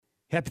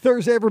Happy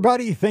Thursday,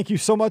 everybody. Thank you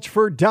so much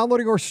for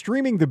downloading or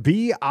streaming the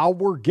Be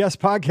Our Guest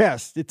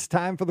podcast. It's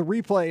time for the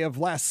replay of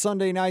last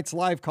Sunday night's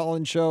live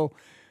call-in show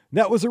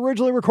that was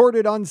originally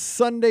recorded on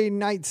Sunday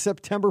night,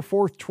 September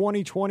 4th,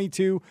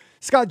 2022.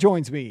 Scott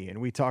joins me,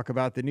 and we talk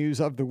about the news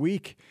of the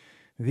week,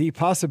 the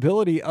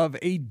possibility of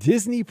a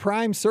Disney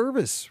Prime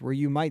service where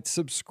you might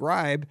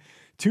subscribe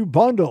to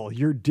bundle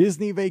your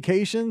Disney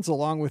vacations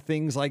along with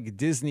things like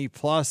Disney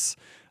Plus,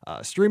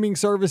 streaming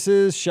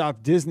services,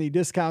 shop Disney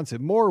discounts,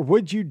 and more.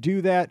 Would you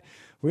do that?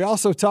 We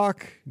also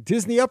talk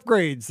Disney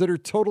upgrades that are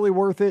totally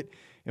worth it,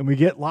 and we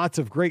get lots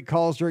of great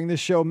calls during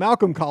this show.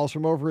 Malcolm calls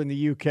from over in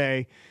the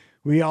UK.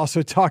 We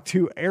also talk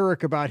to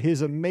Eric about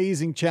his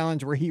amazing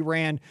challenge where he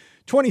ran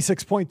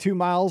 26.2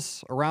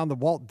 miles around the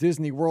Walt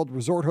Disney World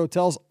Resort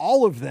hotels,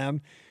 all of them,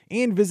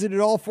 and visited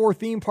all 4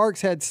 theme parks,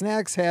 had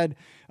snacks,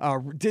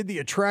 did the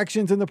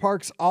attractions in the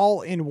parks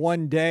all in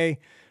one day.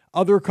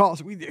 Other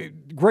calls,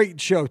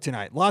 great show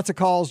tonight. Lots of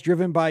calls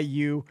driven by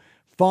you.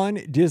 Fun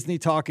Disney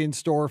talk in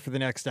store for the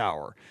next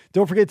hour.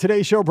 Don't forget,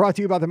 today's show brought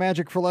to you by the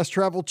Magic for Less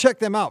Travel. Check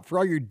them out for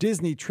all your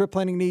Disney trip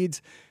planning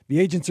needs. The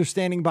agents are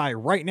standing by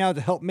right now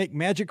to help make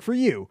magic for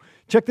you.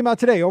 Check them out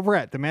today over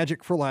at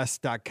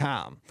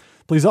themagicforless.com.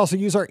 Please also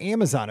use our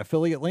Amazon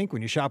affiliate link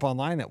when you shop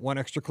online. That one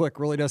extra click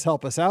really does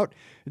help us out.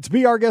 It's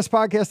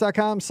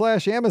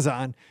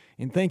beourguestpodcast.com/Amazon.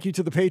 And thank you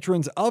to the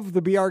patrons of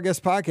the Be Our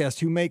Guest Podcast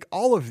who make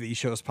all of these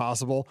shows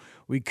possible.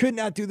 We could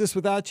not do this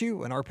without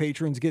you, and our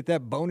patrons get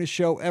that bonus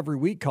show every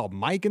week called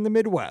Mike in the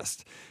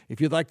Midwest.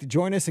 If you'd like to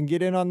join us and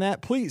get in on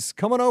that, please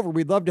come on over.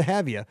 We'd love to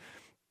have you.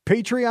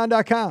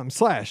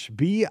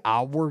 Patreon.com/Be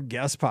Our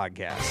Guest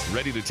Podcast.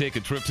 Ready to take a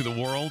trip to the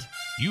world?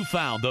 You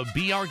found the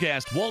Be Our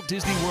Guest Walt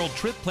Disney World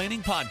Trip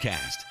Planning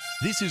Podcast.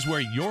 This is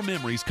where your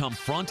memories come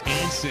front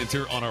and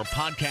center on our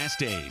podcast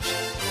stage.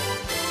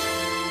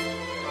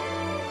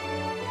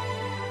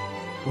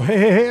 Well,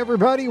 hey,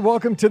 everybody.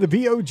 Welcome to the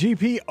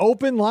BOGP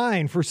Open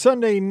Line for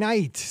Sunday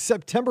night,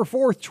 September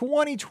 4th,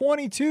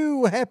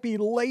 2022. Happy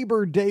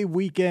Labor Day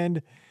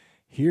weekend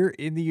here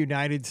in the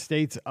United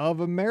States of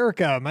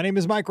America. My name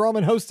is Mike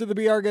Roman, host of the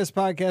Be Our Guest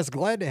Podcast.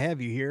 Glad to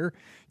have you here.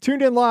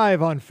 Tuned in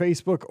live on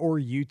Facebook or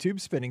YouTube,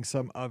 spending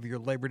some of your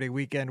Labor Day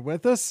weekend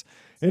with us.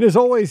 And as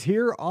always,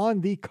 here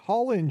on the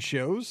call-in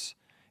shows,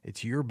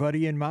 it's your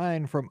buddy and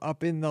mine from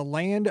up in the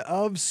land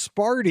of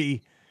Sparty,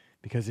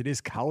 because it is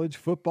college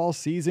football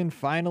season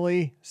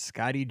finally.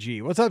 Scotty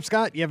G. What's up,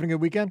 Scott? You having a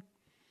good weekend?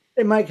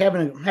 Hey, Mike,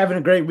 having a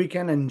great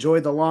weekend.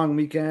 Enjoyed the long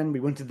weekend. We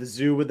went to the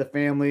zoo with the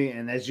family,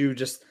 and as you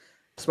just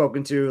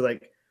spoken to,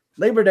 like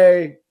Labor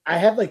Day, I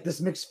have like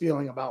this mixed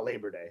feeling about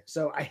Labor Day.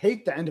 So I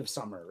hate the end of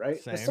summer, right?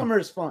 Same. The summer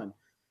is fun.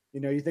 You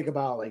know, you think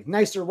about like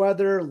nicer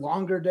weather,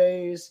 longer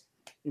days.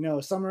 You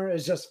know, summer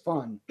is just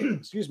fun.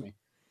 Excuse me.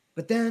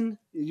 But then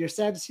you're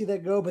sad to see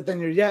that go. But then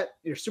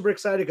you're super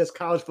excited because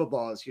college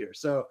football is here.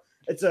 So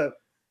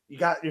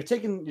you're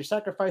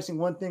sacrificing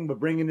one thing, but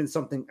bringing in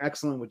something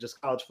excellent with just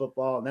college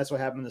football. And that's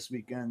what happened this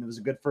weekend. It was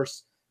a good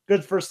first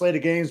slate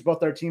of games.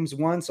 Both our teams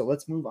won. So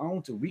let's move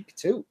on to week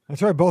 2.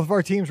 That's right. Both of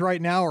our teams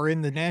right now are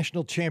in the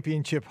national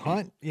championship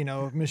hunt. You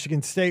know,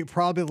 Michigan State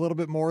probably a little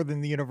bit more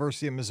than the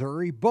University of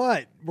Missouri,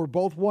 but we're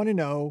both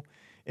 1-0.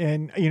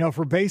 And, you know,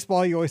 for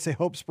baseball, you always say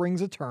hope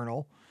springs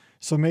eternal.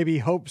 So maybe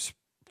hope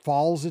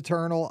falls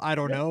eternal. I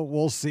don't know.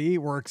 We'll see.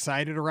 We're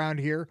excited around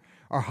here.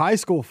 Our high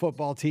school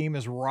football team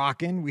is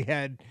rocking. We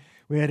had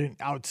an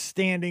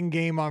outstanding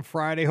game on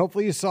Friday.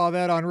 Hopefully you saw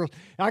that on Reels.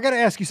 Now, I got to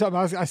ask you something.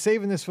 I was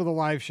saving this for the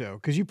live show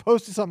because you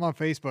posted something on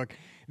Facebook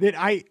that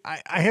I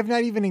have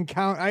not even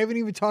encountered. I haven't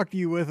even talked to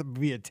you with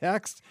via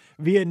text,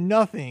 via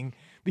nothing,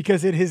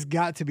 because it has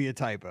got to be a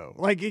typo.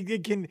 Like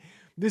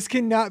this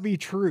cannot be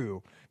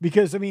true.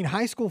 Because I mean,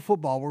 high school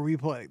football where we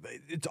play,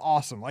 it's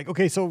awesome. Like,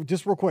 okay, so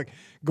just real quick,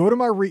 go to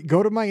my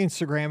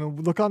Instagram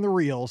and look on the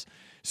reels.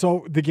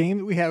 So the game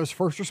that we had was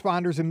first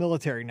responders and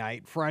military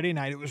night. Friday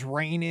night, it was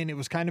raining. It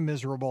was kind of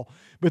miserable,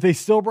 but they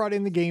still brought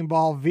in the game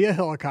ball via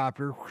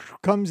helicopter.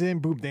 Comes in,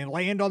 boom, they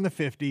land on the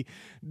 50.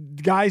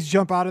 Guys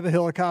jump out of the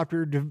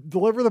helicopter,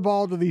 deliver the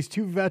ball to these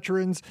 2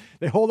 veterans.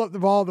 They hold up the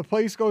ball. The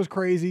place goes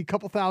crazy.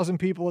 Couple thousand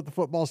people at the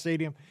football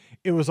stadium.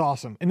 It was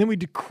awesome. And then we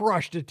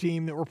crushed a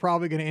team that we're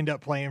probably going to end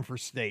up playing for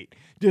state.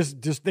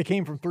 Just they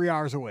came from 3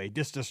 hours away,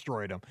 just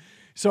destroyed them.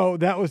 So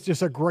that was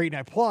just a great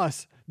night.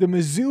 Plus, the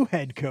Mizzou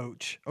head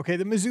coach,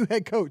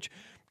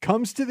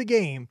 comes to the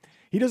game.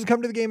 He doesn't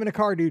come to the game in a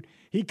car, dude.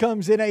 He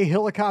comes in a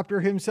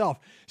helicopter himself.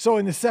 So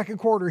in the second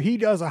quarter, he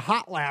does a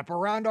hot lap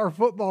around our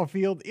football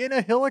field in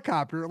a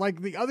helicopter.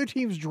 Like the other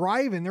team's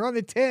driving. They're on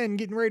the 10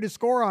 getting ready to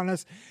score on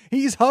us.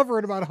 He's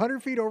hovering about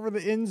 100 feet over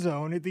the end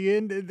zone at the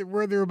end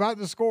where they're about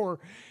to score.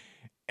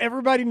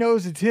 Everybody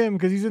knows it's him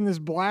because he's in this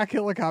black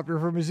helicopter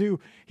from Mizzou.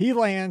 He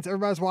lands.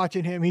 Everybody's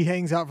watching him. He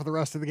hangs out for the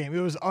rest of the game.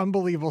 It was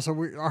unbelievable. So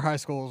our high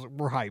schools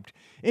were hyped.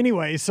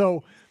 Anyway,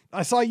 so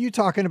I saw you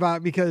talking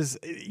about, because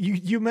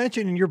you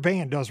mentioned, and your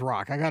band does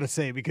rock, I got to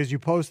say, because you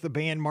post the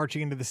band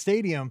marching into the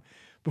stadium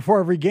before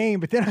every game.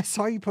 But then I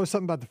saw you post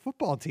something about the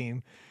football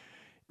team.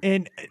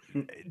 And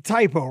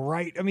typo,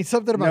 right? I mean,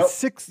 something about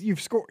Nope.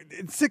 you've scored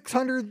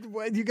 600.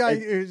 You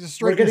guys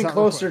We're getting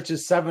closer to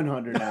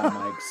 700 now,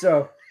 Mike.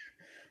 So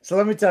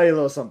let me tell you a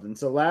little something.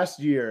 So last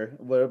year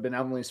would have been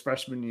Emily's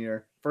freshman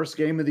year, first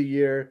game of the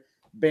year.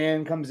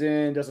 Band comes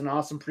in, does an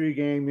awesome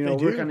pregame. You know,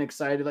 we're kind of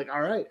excited. Like,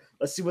 all right,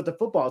 let's see what the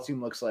football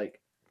team looks like.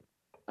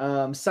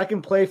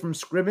 Second play from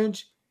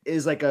scrimmage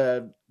is like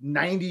a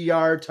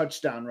 90-yard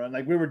touchdown run.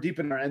 Like we were deep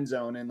in our end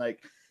zone and like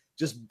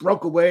just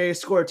broke away,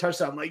 scored a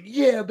touchdown. I'm like,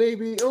 yeah,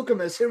 baby,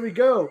 Ilkamus, here we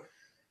go.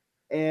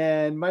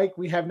 And Mike,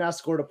 we have not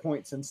scored a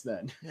point since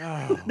then.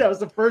 Oh. That was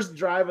the first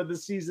drive of the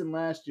season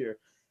last year.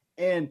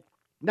 And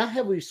not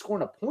have we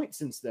scored a point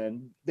since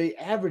then. They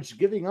averaged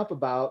giving up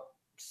about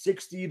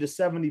 60 to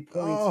 70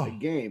 points a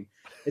game.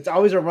 It's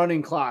always a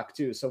running clock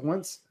too. So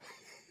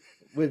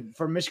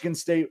for Michigan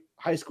State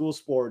high school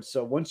sports,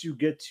 so once you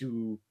get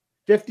to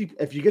 50,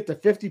 if you get to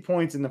 50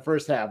 points in the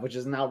first half, which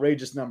is an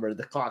outrageous number,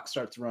 the clock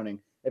starts running.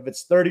 If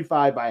it's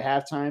 35 by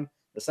halftime,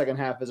 the second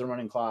half is a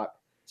running clock.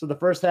 So the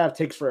first half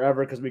takes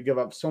forever because we give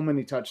up so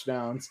many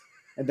touchdowns.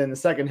 And then the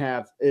second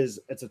half it's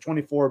a 2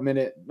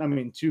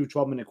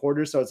 12-minute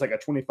quarters. So it's like a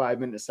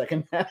 25-minute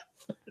second half.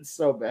 It's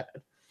so bad.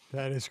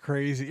 That is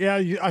crazy.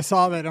 Yeah, I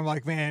saw that. I'm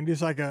like, man,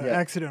 just like an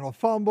accidental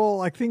fumble.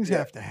 Like things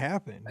have to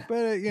happen.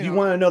 But you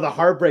want to know the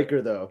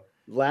heartbreaker though?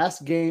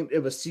 Last game, it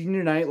was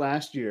senior night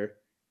last year.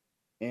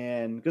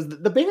 And because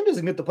the band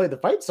doesn't get to play the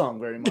fight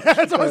song very much.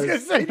 That's what I was going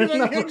to say.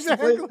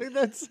 Exactly.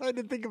 I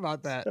didn't think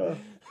about that.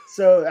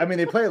 So, I mean,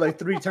 they play it like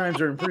 3 times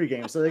during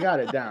pregame, so they got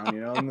it down,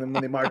 you know. And then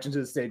when they march into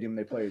the stadium,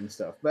 they play it and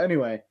stuff. But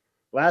anyway,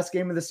 last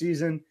game of the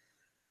season,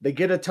 they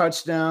get a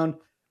touchdown.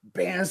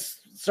 Band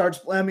starts,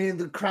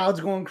 the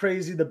crowd's going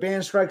crazy. The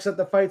band strikes up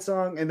the fight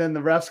song, and then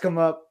the refs come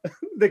up.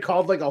 They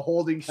called like a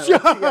holding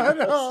penalty. Shut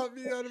up!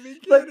 You gotta be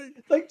kidding.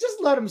 Like,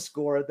 just let them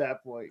score at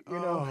that point, you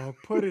know. Oh,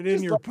 put it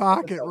in your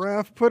pocket,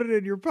 ref. Put it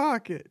in your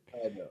pocket.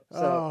 I know.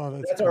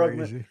 So that's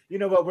crazy. You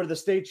know what? We're the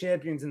state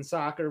champions in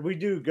soccer. We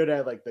do good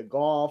at like the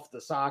golf, the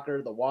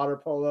soccer, the water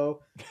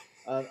polo.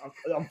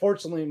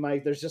 Unfortunately,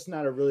 Mike, there's just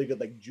not a really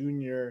good like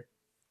junior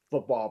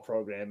football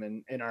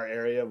program in our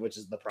area, which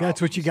is the problem. That's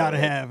what you got to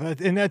have,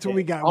 and that's what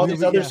we got. All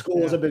these other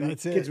schools have been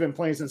kids have been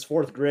playing since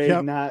 4th grade.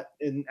 Not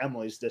in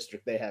Emily's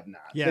district, they have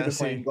not. They've been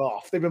playing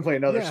golf. They've been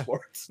playing other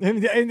sports,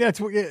 and that's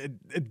what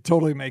it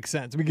totally makes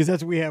sense because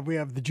that's what we have. We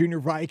have the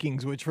junior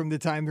Vikings, which from the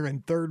time they're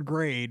in 3rd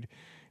grade,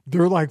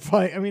 they're like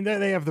playing. I mean,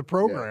 they have the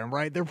program,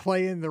 right? They're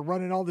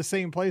running all the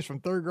same plays from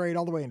 3rd grade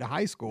all the way into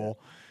high school.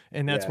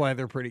 And that's why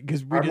they're pretty.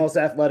 Because our most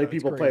athletic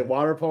people play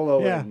water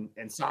polo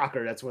and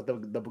soccer. That's what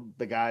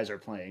the guys are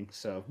playing.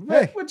 So,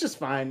 which is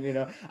fine. You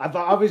know, I've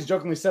always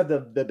jokingly said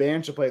the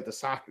band should play at the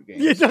soccer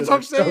games. Yeah, that's what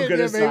I'm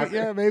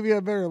saying. Maybe I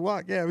better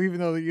luck. Yeah, even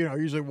though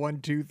usually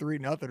 1, 2, 3,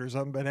 nothing or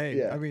something. But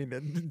hey, I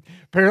mean,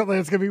 apparently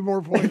it's gonna be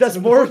more points. That's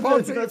more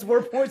points. That's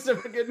more points than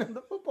we're getting in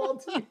the football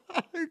team.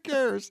 Who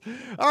cares?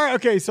 All right,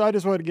 okay. So I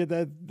just wanted to get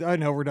that. I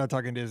know we're not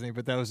talking Disney,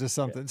 but that was just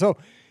something. So,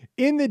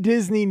 in the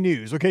Disney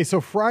news, okay. So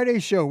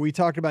Friday's show, we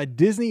talked about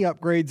Disney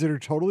upgrades that are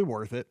totally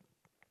worth it.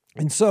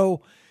 And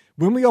so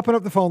when we open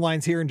up the phone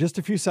lines here in just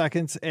a few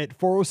seconds at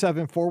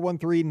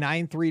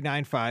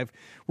 407-413-9395,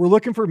 we're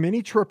looking for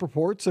mini trip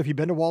reports. So if you've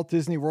been to Walt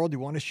Disney World, you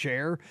want to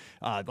share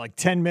like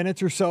 10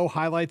 minutes or so,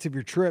 highlights of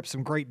your trip,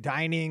 some great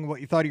dining, what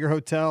you thought of your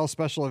hotel,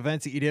 special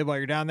events that you did while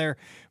you're down there.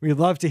 We'd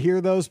love to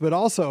hear those. But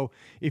also,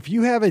 if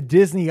you have a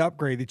Disney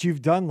upgrade that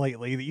you've done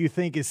lately that you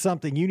think is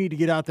something you need to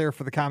get out there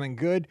for the common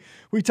good,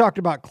 we talked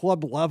about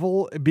Club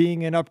Level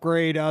being an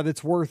upgrade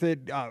that's worth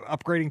it,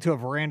 upgrading to a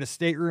veranda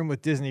stateroom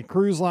with Disney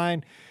Cruise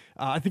Line.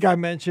 I think I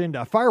mentioned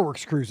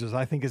fireworks cruises,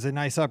 I think is a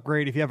nice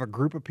upgrade. If you have a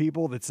group of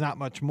people, that's not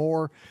much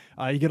more.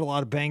 You get a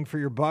lot of bang for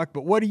your buck.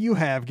 But what do you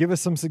have? Give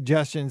us some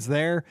suggestions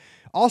there.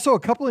 Also, a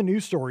couple of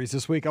news stories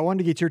this week I wanted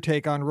to get your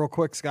take on real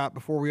quick, Scott,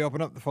 before we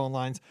open up the phone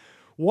lines.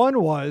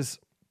 One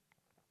was,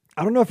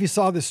 I don't know if you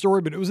saw this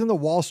story, but it was in the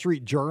Wall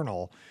Street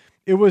Journal.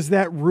 It was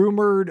that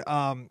rumored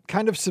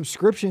kind of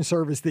subscription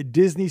service that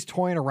Disney's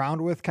toying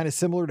around with, kind of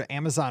similar to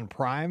Amazon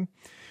Prime,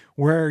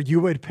 where you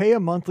would pay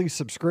a monthly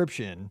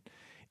subscription.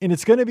 And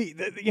it's going to be,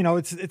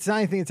 it's not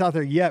anything that's out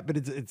there yet, but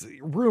it's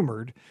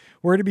rumored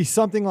where it'd be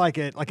something like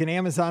an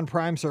Amazon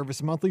Prime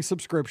service, monthly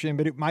subscription,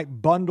 but it might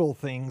bundle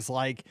things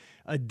like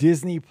a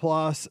Disney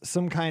Plus,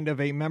 some kind of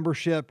a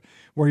membership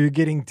where you're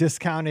getting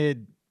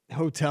discounted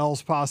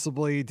hotels,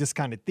 possibly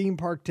discounted theme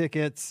park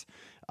tickets,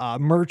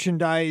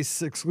 merchandise,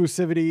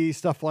 exclusivity,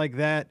 stuff like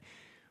that.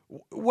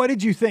 What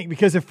did you think?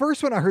 Because at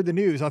first when I heard the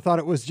news, I thought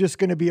it was just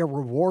going to be a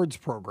rewards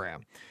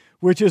program,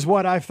 which is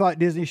what I've thought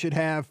Disney should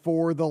have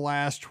for the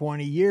last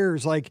 20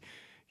 years. Like,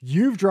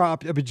 you've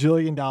dropped $1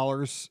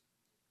 bajillion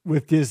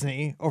with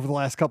Disney over the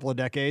last couple of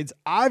decades.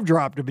 I've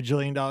dropped $1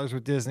 bajillion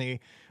with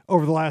Disney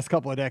over the last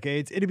couple of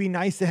decades. It'd be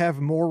nice to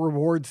have more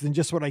rewards than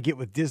just what I get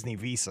with Disney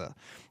Visa,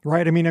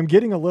 right? I mean, I'm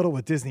getting a little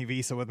with Disney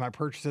Visa with my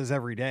purchases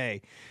every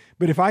day,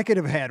 but if I could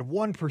have had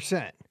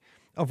 1%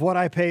 of what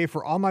I pay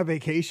for all my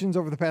vacations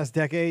over the past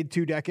decade,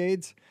 2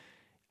 decades,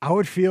 I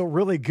would feel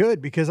really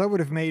good because I would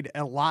have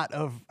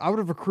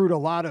accrued a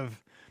lot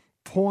of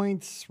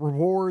points,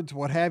 rewards,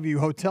 what have you,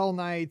 hotel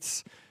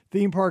nights,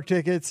 theme park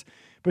tickets.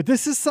 But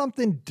this is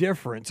something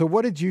different. So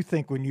what did you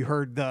think when you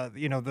heard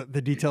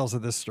the details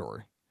of this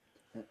story?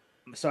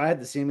 So I had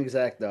the same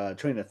exact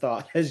train of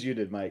thought as you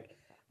did, Mike.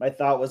 My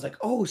thought was like,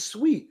 oh,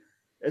 sweet.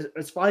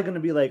 It's probably going to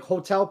be like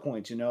hotel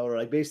points, or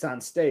like based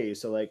on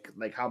stays. So like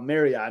how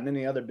Marriott and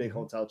any other big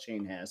hotel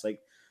chain has. Like,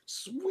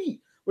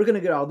 sweet. We're going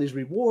to get all these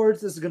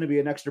rewards. This is going to be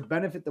an extra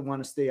benefit that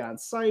want to stay on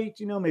site.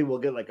 Maybe we'll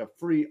get like a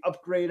free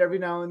upgrade every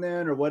now and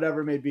then or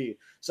whatever it may be.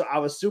 So I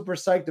was super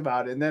psyched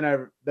about it. And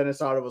then I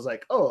saw it was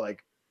like, oh,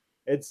 like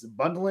it's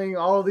bundling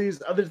all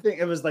these other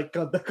things. It was like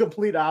the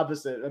complete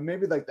opposite. And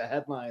maybe like the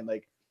headline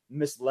like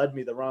misled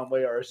me the wrong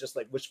way, or it's just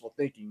like wishful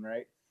thinking,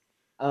 right?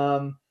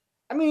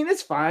 I mean,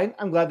 it's fine.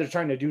 I'm glad they're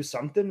trying to do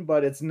something,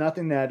 but it's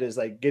nothing that is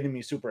like getting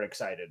me super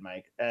excited,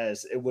 Mike,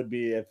 as it would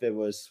be if it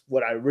was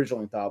what I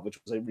originally thought, which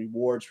was a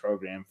rewards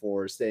program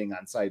for staying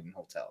on site in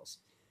hotels.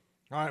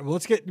 All right, well,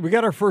 we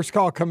got our first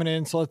call coming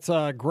in, so let's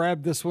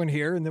grab this one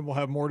here, and then we'll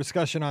have more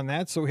discussion on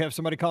that. So we have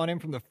somebody calling in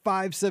from the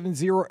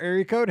 570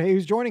 area code. Hey,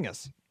 who's joining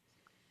us?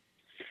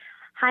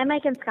 Hi,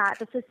 Mike and Scott.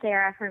 This is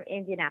Sarah from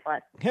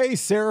Indianapolis. Hey,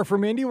 Sarah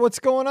from Indy. What's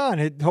going on?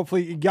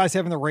 Hopefully you guys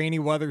having the rainy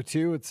weather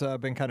too. It's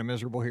been kind of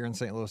miserable here in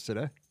St. Louis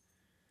today.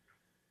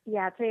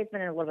 Yeah, today's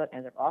been a little bit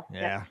miserable.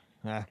 Yeah,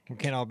 we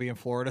can't all be in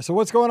Florida. So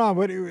what's going on?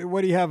 What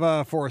do you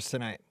have for us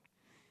tonight?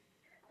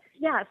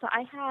 Yeah, so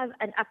I have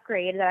an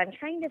upgrade that I'm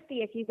trying to see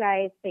if you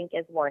guys think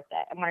is worth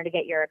it. I wanted to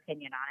get your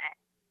opinion on it.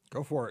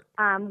 Go for it.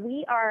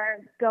 We are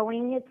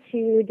going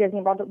to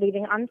Disney World,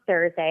 leaving on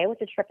Thursday with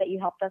a trip that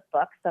you helped us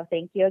book. So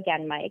thank you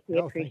again, Mike. We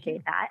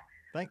appreciate that.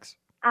 Thanks.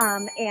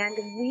 And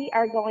we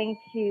are going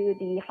to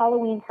the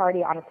Halloween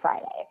party on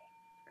Friday.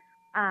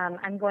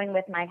 I'm going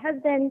with my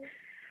husband.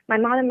 My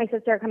mom and my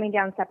sister are coming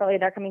down separately.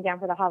 They're coming down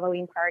for the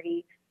Halloween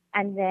party.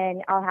 And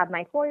then I'll have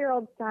my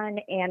 4-year-old son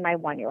and my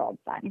 1-year-old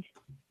son.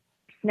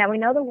 Now, we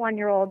know the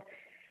 1-year-old,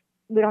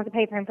 we don't have to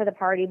pay for him for the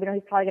party. We know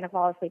he's probably going to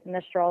fall asleep in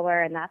the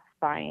stroller, and that's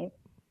fine.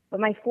 But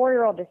my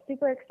 4-year-old is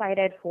super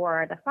excited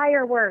for the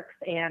fireworks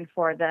and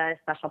for the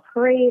special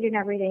parade and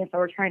everything. So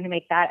we're trying to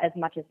make that as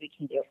much as we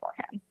can do for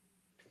him.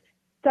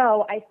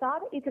 So I saw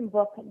that you can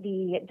book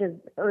the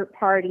dessert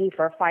party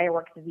for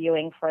fireworks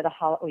viewing for the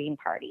Halloween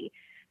party.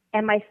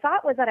 And my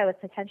thought was that I was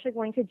potentially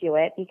going to do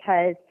it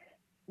because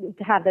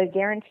to have the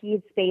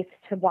guaranteed space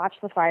to watch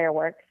the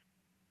fireworks.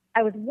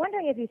 I was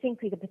wondering if you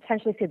think we could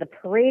potentially see the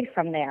parade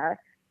from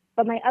there.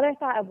 But my other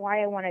thought of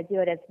why I want to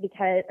do it is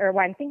because, or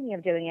why I'm thinking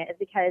of doing it is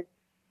because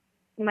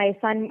my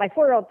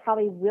 4-year-old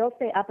probably will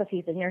stay up if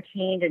he's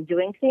entertained and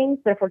doing things.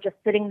 But if we're just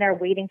sitting there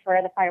waiting for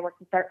the fireworks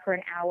to start for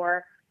an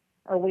hour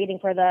or waiting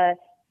for the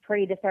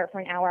parade to start for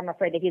an hour, I'm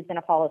afraid that he's going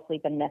to fall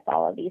asleep and miss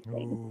all of these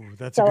things. Ooh,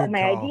 that's so a good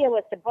my call. idea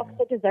was to book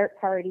the dessert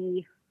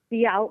party,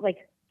 be out,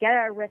 like get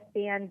a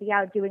wristband, be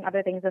out doing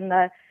other things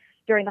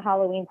during the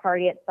Halloween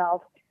party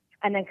itself,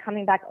 and then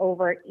coming back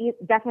over,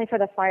 definitely for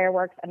the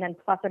fireworks, and then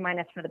plus or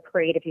minus for the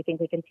parade if you think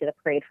we can see the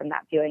parade from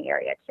that viewing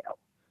area too.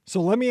 So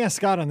let me ask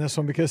Scott on this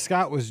one, because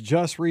Scott was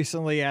just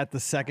recently at the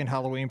second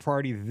Halloween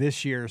party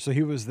this year. So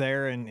he was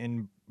there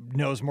and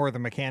knows more of the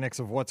mechanics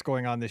of what's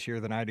going on this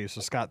year than I do.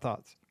 So Scott,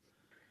 thoughts?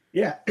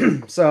 Yeah.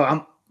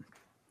 So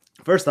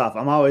first off,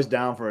 I'm always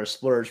down for a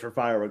splurge for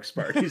fireworks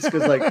parties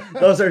because like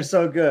those are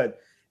so good.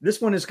 This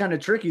one is kind of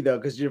tricky though,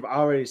 because you've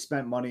already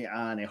spent money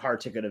on a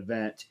hard ticket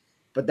event.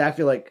 But I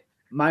feel like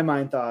my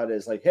mind thought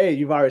is like, hey,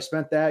 you've already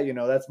spent that,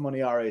 that's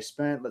money already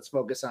spent. Let's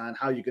focus on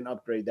how you can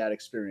upgrade that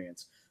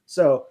experience.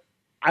 So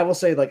I will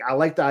say, like, I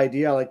like the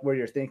idea. I like where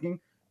you're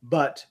thinking,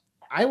 but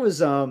I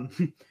was,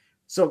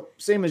 so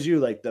same as you,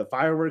 like the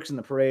fireworks and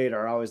the parade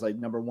are always like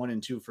number 1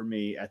 and 2 for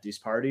me at these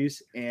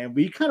parties. And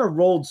we kind of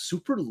rolled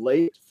super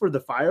late for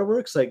the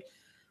fireworks. Like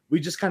we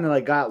just kind of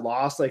like got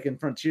lost, like in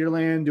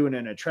Frontierland doing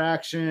an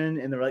attraction.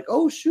 And they're like,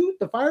 oh shoot,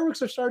 the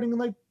fireworks are starting in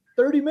like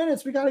 30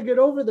 minutes. We got to get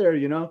over there,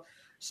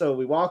 So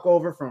we walk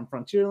over from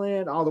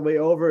Frontierland all the way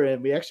over,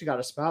 and we actually got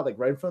a spot like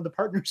right in front of the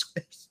Partners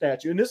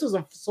statue. And this was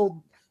a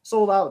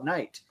sold out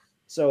night.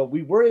 So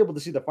we were able to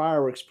see the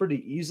fireworks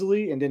pretty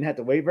easily and didn't have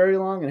to wait very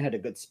long and had a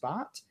good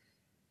spot.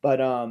 But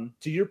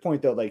to your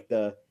point though, like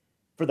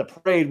for the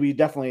parade, we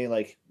definitely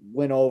like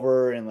went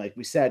over and like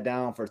we sat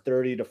down for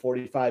 30 to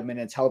 45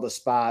 minutes, held a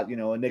spot,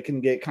 and it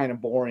can get kind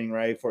of boring,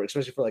 right?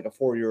 Especially for like a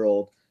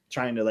 4-year-old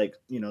trying to like,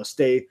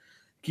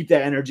 keep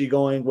that energy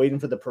going, waiting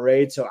for the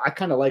parade. So I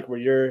kind of like where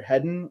you're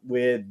heading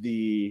with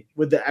the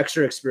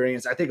extra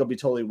experience. I think it'll be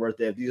totally worth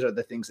it if these are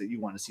the things that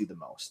you want to see the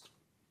most.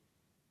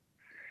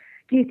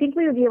 Do you think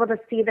we would be able to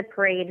see the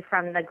parade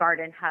from the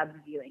Garden Hub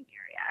viewing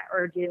area,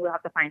 or do we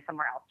have to find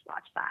somewhere else to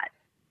watch that?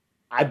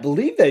 I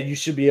believe that you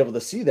should be able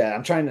to see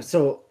that.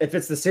 So if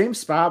it's the same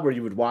spot where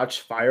you would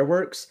watch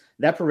fireworks,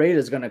 that parade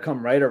is going to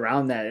come right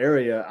around that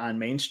area on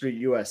Main Street,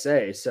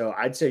 USA. So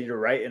I'd say you're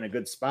right in a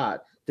good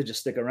spot to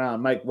just stick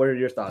around. Mike, what are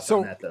your thoughts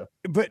on that though?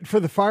 But for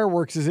the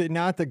fireworks, is it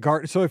not the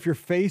garden? So if you're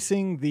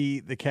facing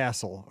the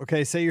castle,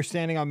 okay, say you're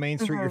standing on Main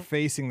Street, you're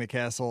facing the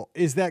castle.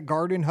 Is that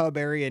Garden Hub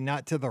area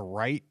not to the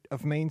right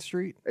of Main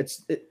Street?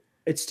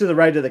 It's to the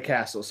right of the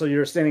castle. So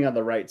you're standing on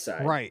the right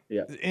side. Right.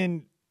 Yeah.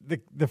 And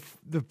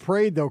the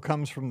parade though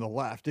comes from the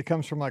left. It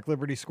comes from like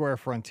Liberty Square,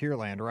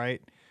 Frontierland,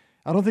 right?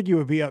 I don't think you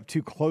would be up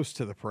too close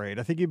to the parade.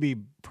 I think you'd be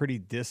pretty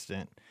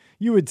distant.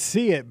 You would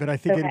see it, but I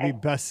think it'd be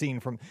best seen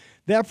from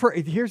that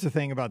parade. Here's the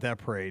thing about that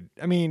parade.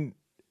 I mean,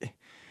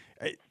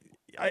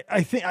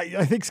 I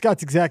think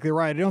Scott's exactly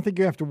right. I don't think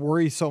you have to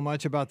worry so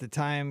much about the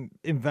time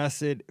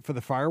invested for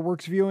the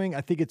fireworks viewing.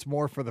 I think it's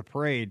more for the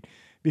parade,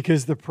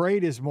 because the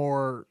parade is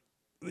more,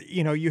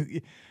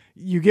 you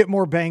get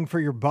more bang for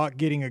your buck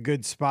getting a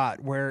good spot,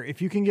 where if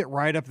you can get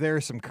right up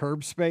there, some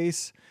curb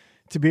space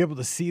to be able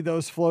to see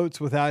those floats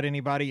without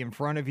anybody in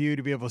front of you,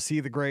 to be able to see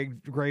the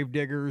grave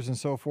diggers and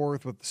so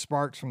forth with the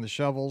sparks from the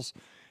shovels,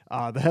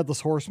 the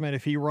headless horseman,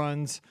 if he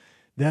runs,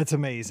 that's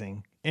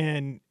amazing.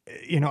 And,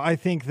 I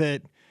think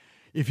that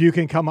if you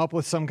can come up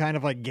with some kind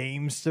of like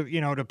games to,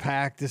 to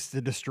pack just to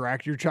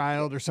distract your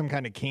child, or some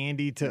kind of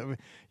candy to,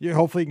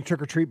 hopefully you can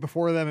trick or treat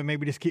before them, and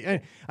maybe just keep,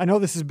 I know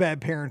this is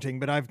bad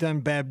parenting, but I've done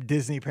bad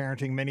Disney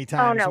parenting many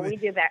times. Oh no, we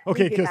do that.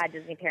 Okay. We do bad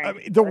Disney parenting. I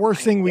mean, the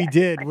worst thing we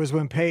did was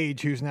when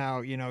Paige, who's now,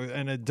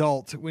 an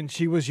adult, when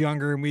she was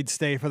younger and we'd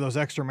stay for those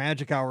extra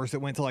magic hours that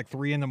went to like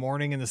 3 a.m.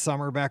 in the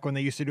summer, back when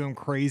they used to do them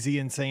crazy,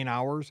 insane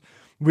hours,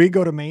 we'd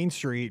go to Main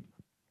Street.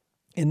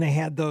 And they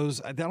had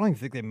those, I don't even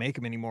think they make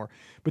them anymore,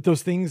 but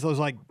those things, those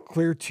like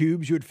clear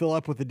tubes you would fill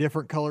up with the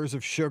different colors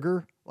of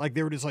sugar. Like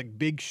they were just like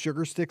big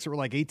sugar sticks that were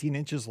like 18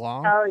 inches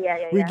long. Oh,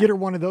 yeah. We'd get her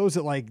one of those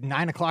at like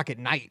 9 o'clock at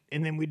night.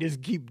 And then we just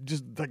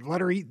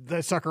let her eat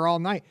the sucker all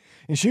night.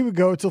 And she would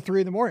go till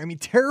 3 a.m. I mean,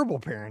 terrible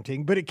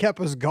parenting, but it kept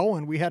us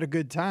going. We had a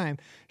good time.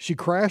 She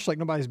crashed like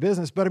nobody's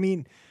business. But I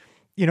mean,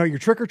 you're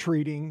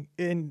trick-or-treating.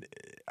 And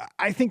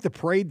I think the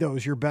parade, though,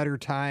 is your better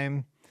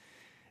time.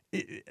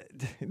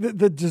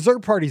 The dessert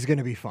party is going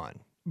to be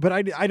fun, but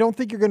I don't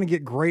think you're going to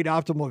get great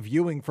optimal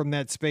viewing from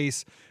that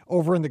space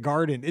over in the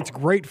garden. It's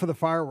great for the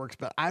fireworks,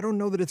 but I don't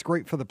know that it's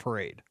great for the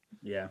parade.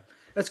 Yeah,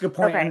 that's a good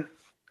point. Okay. And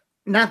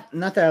not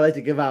that I like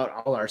to give out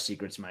all our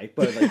secrets, Mike,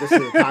 but like this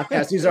is a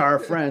podcast. These are our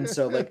friends,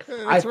 so like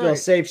I feel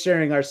safe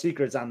sharing our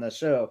secrets on the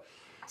show.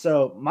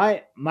 So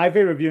my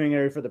favorite viewing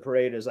area for the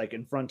parade is like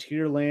in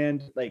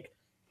Frontierland, like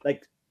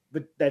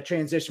that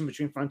transition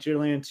between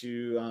Frontierland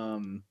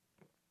to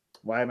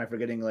why am I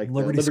forgetting like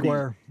Liberty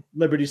Square?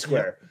 Liberty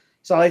Square. Yeah.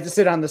 So I like to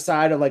sit on the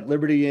side of like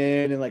Liberty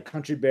Inn and like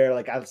Country Bear.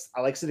 Like I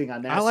like sitting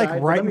on that side. I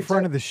like right in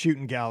front of the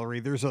shooting gallery.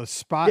 There's a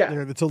spot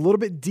there that's a little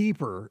bit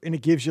deeper, and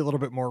it gives you a little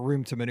bit more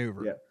room to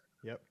maneuver. Yeah.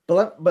 Yep.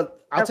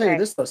 But I'll tell you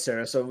this though,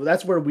 Sarah. So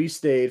that's where we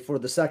stayed for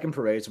the second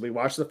parade. So we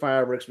watched the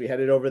fireworks. We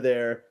headed over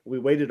there. We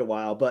waited a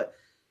while, but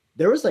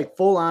there was like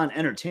full on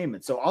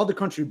entertainment. So all the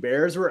Country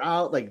Bears were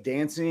out like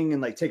dancing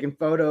and like taking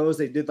photos.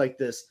 They did like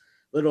this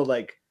little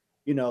like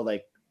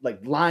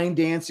line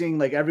dancing,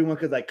 like everyone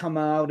could like come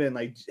out and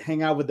like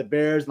hang out with the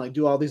bears and like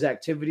do all these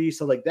activities.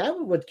 So like that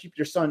would keep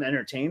your son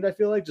entertained. I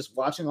feel like just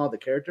watching all the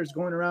characters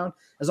going around,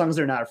 as long as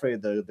they're not afraid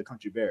of the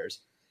Country Bears.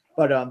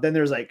 But then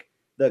there's like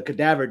the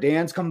Cadaver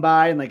Dans come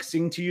by and like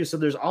sing to you. So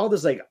there's all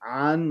this like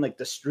on like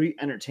the street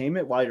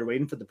entertainment while you're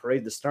waiting for the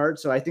parade to start.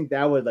 So I think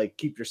that would like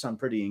keep your son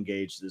pretty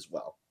engaged as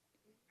well.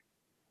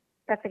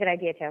 That's a good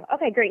idea too.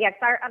 Okay, great. Yeah,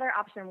 because our other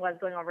option was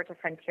going over to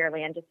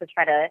Frontierland just to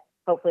try to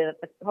hope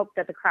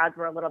that the crowds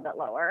were a little bit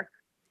lower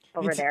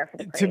over there for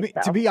the parade.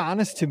 To be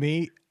honest, to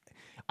me,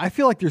 I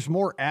feel like there's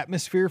more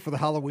atmosphere for the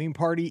Halloween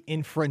party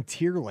in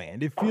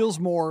Frontierland. It feels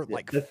more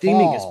like the fall.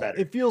 Theming is better.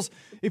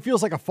 It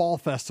feels like a fall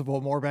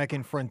festival more back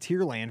in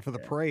Frontierland for the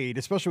parade,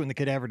 especially when the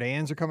Cadaver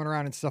Dans are coming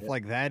around and stuff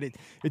like that. It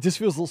just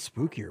feels a little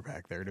spookier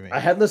back there to me. A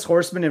headless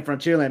horseman in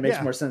Frontierland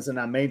makes more sense than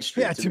on Main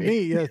Street. Yeah,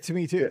 to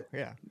me too.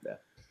 Yeah.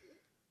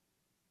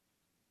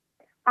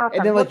 Awesome.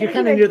 And then like you're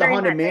kind of near the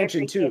Haunted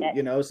Mansion too,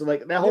 so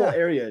like that whole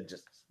area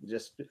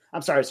just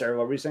I'm sorry, Sarah,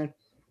 what were you saying?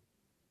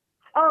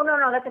 Oh,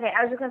 no, that's okay.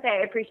 I was just going to say,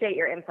 I appreciate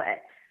your input.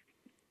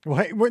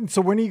 Well,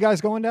 so when are you guys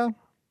going down?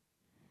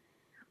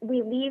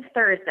 We leave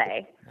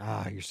Thursday.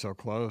 Ah, you're so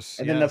close.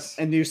 And then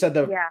and you said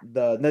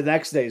the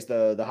next day is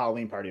the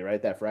Halloween party,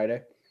 right? That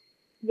Friday?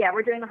 Yeah,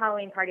 we're doing the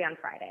Halloween party on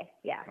Friday.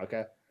 Yeah.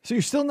 Okay. So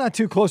you're still not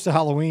too close to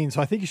Halloween,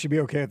 so I think you should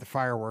be okay with the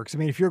fireworks. I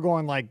mean, if you're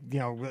going like,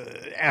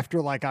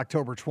 after like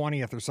October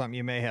 20th or something,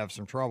 you may have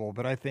some trouble,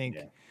 but I think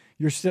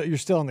you're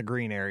still in the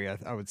green area,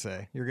 I would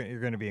say. You're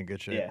going to be in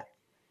good shape. Yeah.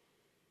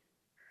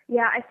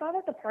 Yeah, I saw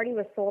that the party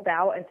was sold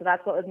out, and so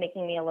that's what was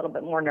making me a little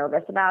bit more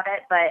nervous about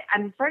it. But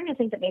I'm starting to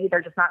think that maybe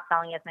they're just not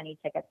selling as many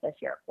tickets this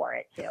year for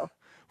it, too.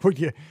 Well,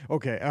 yeah,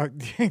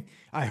 okay.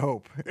 I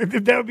hope.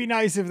 That would be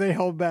nice if they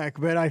held back,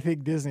 but I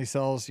think Disney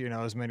sells,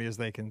 as many as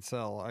they can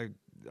sell.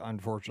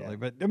 Unfortunately,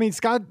 but I mean,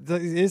 Scott,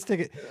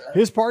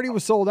 his party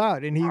was sold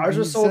out, and ours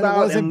was sold out. It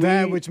wasn't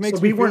bad, which makes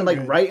we weren't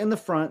like right in the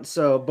front.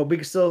 So, but we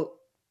could still.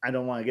 I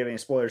don't want to give any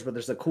spoilers, but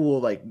there's a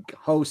cool like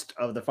host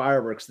of the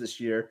fireworks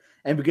this year,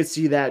 and we could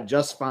see that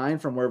just fine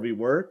from where we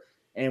were,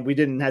 and we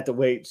didn't have to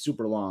wait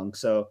super long.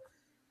 So,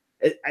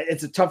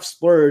 it's a tough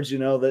splurge,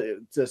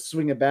 to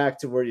swing it back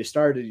to where you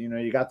started.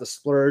 You got the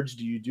splurge.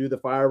 Do you do the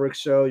fireworks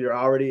show? You're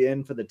already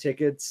in for the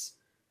tickets.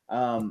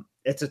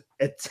 It's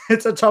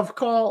a tough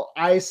call.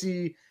 I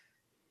see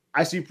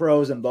I see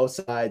pros on both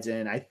sides,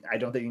 and I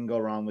don't think you can go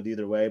wrong with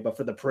either way. But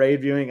for the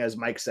parade viewing, as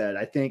Mike said,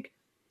 I think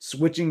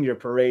switching your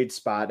parade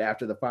spot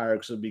after the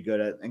fireworks would be good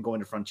at, and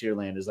going to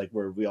Frontierland is like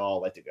where we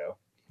all like to go.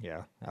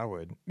 Yeah, I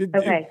would.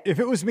 Okay. If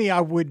it was me,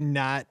 I would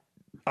not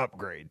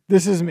upgrade.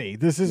 This is me.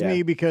 This is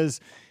me because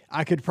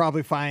I could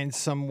probably find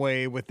some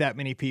way with that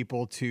many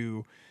people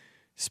to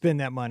spend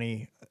that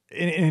money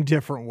in a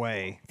different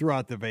way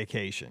throughout the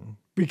vacation,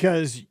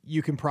 because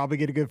you can probably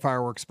get a good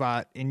fireworks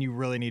spot and you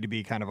really need to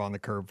be kind of on the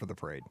curb for the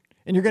parade.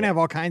 And you're going to have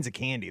all kinds of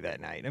candy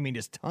that night. I mean,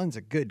 just tons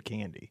of good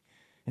candy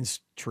and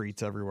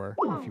treats everywhere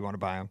if you want to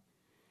buy them.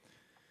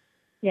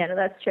 Yeah, no,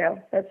 that's true.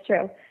 That's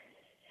true.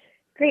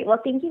 Great. Well,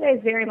 thank you guys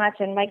very much.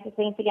 And Mike,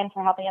 thanks again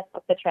for helping us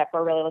book the trip.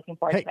 We're really looking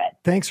forward to it.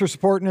 Thanks for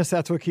supporting us.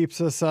 That's what keeps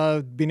us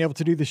being able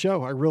to do the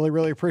show. I really,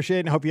 really appreciate it,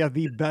 and hope you have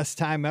the best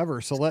time ever.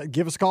 So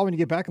give us a call when you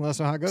get back and let us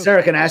know how it goes.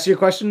 Sarah, can I ask you a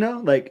question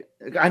now? Like,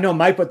 I know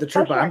Mike put the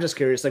trip, but I'm just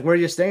curious. Like, where are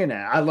you staying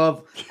at? I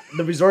love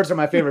the resorts are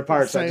my favorite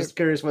part. So I'm just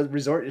curious what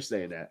resort you're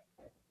staying at.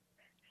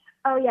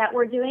 Oh, yeah.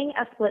 We're doing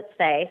a split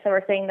stay. So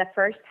we're staying the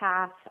first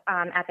half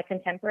at the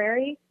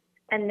Contemporary,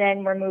 and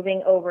then we're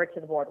moving over to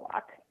the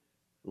Boardwalk.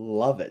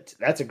 Love it.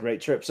 That's a great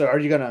trip. So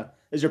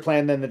is your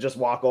plan then to just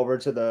walk over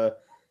to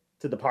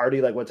the party?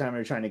 Like, what time are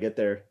you trying to get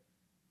there?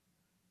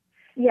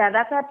 Yeah,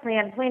 that's our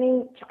plan.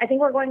 I think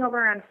we're going over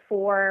around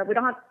 4. We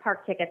don't have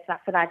park tickets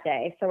for that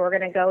day. So we're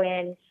going to go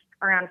in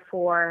around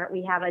 4.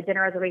 We have a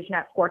dinner reservation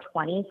at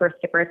 4:20 for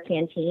Skipper's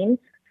Canteen,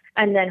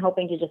 and then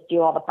hoping to just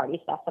do all the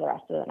party stuff for the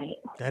rest of the night.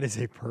 That is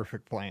a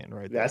perfect plan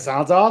right there. That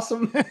sounds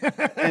awesome.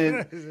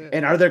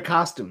 and are there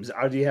costumes?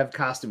 Do you have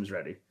costumes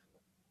ready?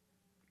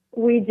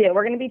 We do.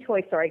 We're going to be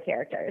Toy Story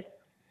characters.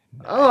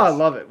 Nice. Oh, I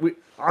love it.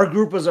 Our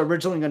group was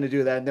originally going to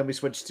do that, and then we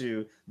switched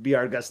to Be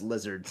Our Guest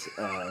Lizards.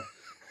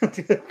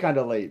 Kind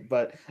of late,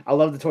 but I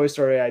love the Toy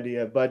Story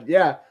idea. But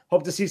yeah,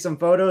 hope to see some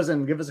photos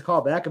and give us a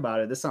call back about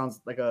it. This sounds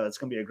like it's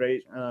going to be a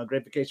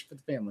great vacation for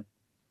the family.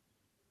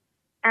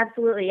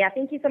 Absolutely. Yeah.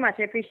 Thank you so much.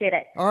 I appreciate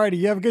it. All righty.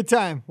 You have a good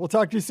time. We'll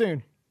talk to you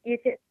soon. You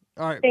too.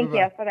 All right. Thank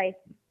you. Bye-bye.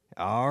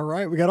 All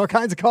right. We got all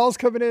kinds of calls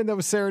coming in. That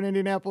was Sarah in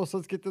Indianapolis.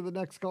 Let's get to the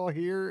next call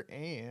here.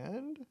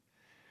 And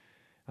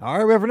all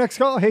right, we have our next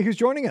call. Hey, who's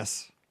joining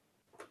us?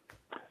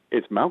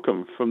 It's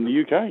Malcolm from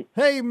the UK.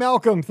 Hey,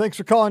 Malcolm. Thanks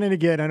for calling in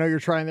again. I know you're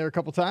trying there a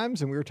couple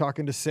times, and we were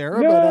talking to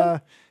Sarah,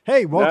 but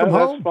hey, welcome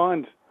home. That's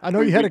fine. I know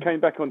we you came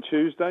back on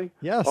Tuesday.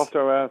 Yes.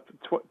 After our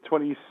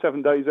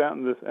 27 days out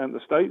in the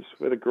States.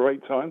 We had a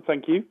great time.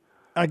 Thank you.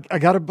 I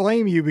got to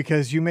blame you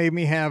because you made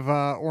me have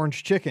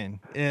orange chicken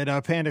at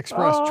Panda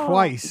Express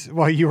twice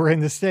while you were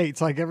in the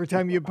States. Like every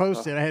time you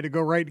posted, I had to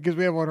go because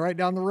we have one right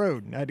down the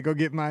road. I had to go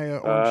get my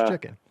orange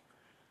chicken.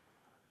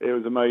 It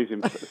was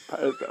amazing.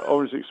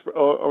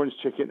 orange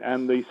chicken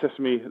and the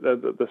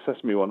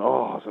sesame one.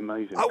 Oh, it's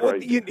amazing.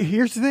 Great.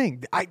 Here's the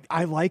thing.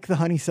 I like the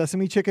honey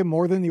sesame chicken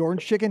more than the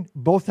orange chicken.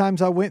 Both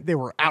times I went, they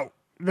were out.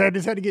 I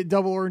just had to get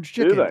double orange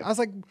chicken. I was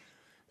like,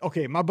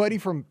 okay, my buddy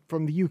from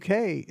the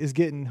UK is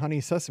getting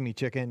honey sesame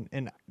chicken,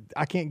 and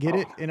I can't get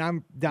it, and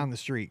I'm down the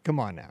street. Come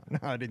on now. No,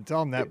 I didn't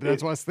tell him that, but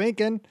that's what I was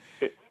thinking.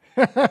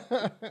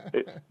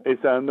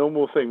 It's our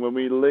normal thing. When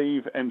we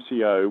leave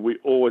MCO, we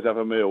always have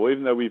a meal.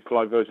 Even though we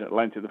fly Virgin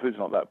Atlantic, the food's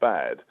not that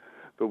bad,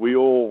 but we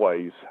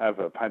always have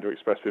a Panda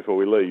Express before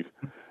we leave.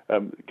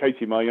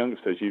 Katie, my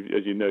youngster, as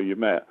you know, you've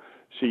met,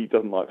 she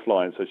doesn't like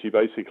flying, so she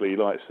basically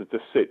likes to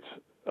just sit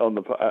on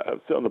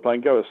the plane,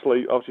 go to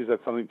sleep after she's had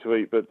something to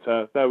eat. But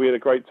no, we had a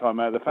great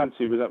time out. The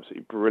fancy was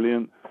absolutely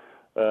brilliant.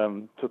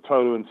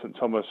 Tortola and St.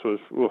 Thomas was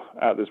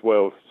out of this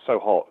world. So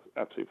hot,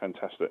 absolutely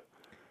fantastic.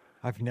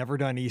 I've never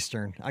done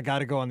Eastern. I got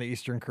to go on the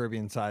Eastern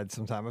Caribbean side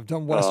sometime. I've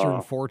done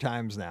Western 4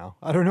 times now.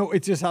 I don't know.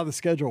 It's just how the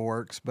schedule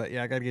works, but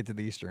yeah, I got to get to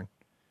the Eastern.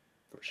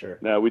 For sure.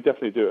 No, we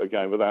definitely do it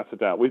again, without a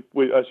doubt. We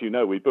as you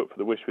know, we booked for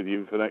the Wish with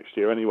you for next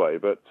year anyway,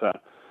 but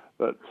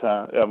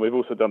we've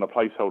also done a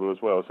placeholder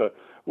as well. So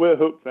we're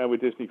hooked now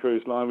with Disney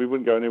Cruise Line. We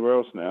wouldn't go anywhere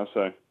else now.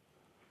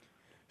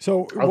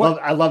 So I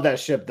love that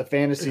ship. The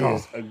Fantasy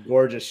is a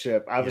gorgeous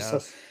ship.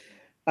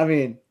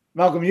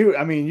 Malcolm,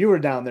 you were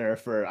down there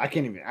for I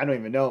don't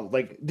even know.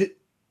 Like,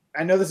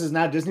 I know this is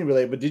not Disney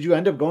related, but did you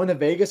end up going to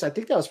Vegas? I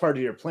think that was part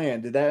of your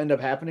plan. Did that end up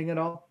happening at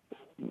all?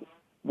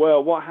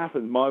 Well, what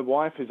happened? My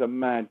wife is a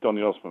mad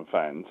Donny Osmond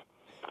fan,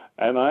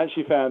 and I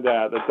actually found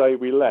out the day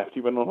we left,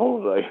 he went on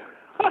holiday.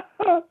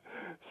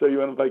 So he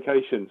went on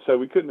vacation. So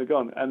we couldn't have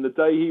gone. And the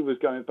day he was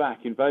going back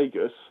in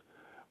Vegas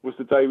was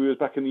the day we was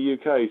back in the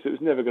UK. So it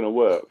was never going to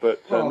work.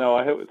 But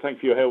no, thank you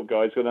for your help,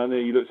 guys. And I know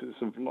you looked at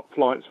some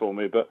flights for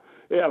me, but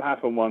it'll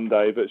happen one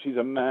day. But she's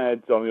a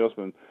mad Donny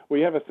Osmond.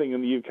 We have a thing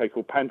in the UK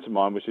called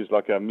Pantomime, which is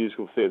like a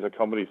musical theatre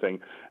comedy thing.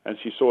 And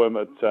she saw him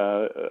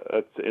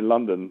in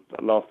London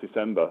last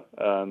December.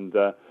 And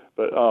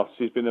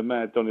she's been a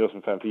mad Donny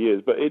Osmond fan for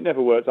years. But it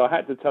never worked. I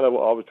had to tell her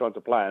what I was trying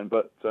to plan,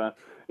 but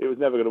it was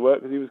never going to work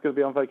because he was going to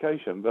be on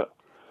vacation. But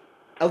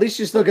at least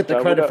you still get the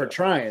credit for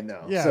trying,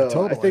 though. Yeah, so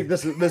totally. I think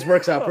this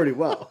works out pretty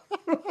well.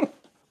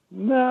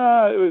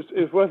 No,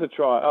 it was worth a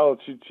try. Oh,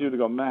 she would have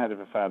gone mad if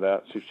I found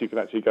out she could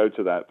actually go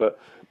to that. But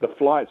the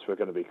flights were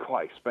going to be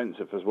quite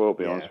expensive as well,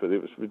 to be honest with you.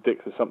 It was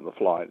ridiculous, some of the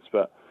flights.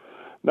 But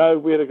no,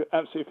 we had an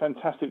absolutely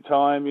fantastic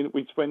time.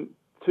 We spent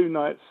 2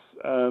 nights.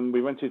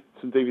 We rented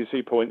some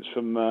DVC points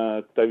from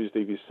Davies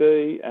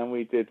DVC, and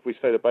we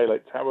stayed at Bay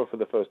Lake Tower for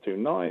the first 2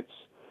 nights.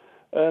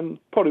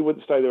 Probably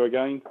wouldn't stay there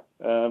again.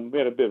 We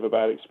had a bit of a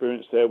bad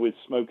experience there with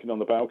smoking on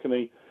the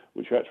balcony,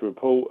 which we had to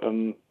report.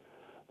 And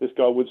this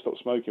guy would stop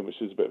smoking,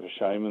 which is a bit of a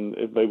shame, and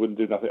they wouldn't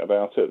do nothing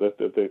about it.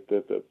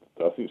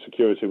 I think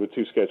security were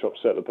too scared to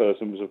upset the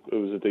person who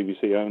was a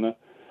DVC owner.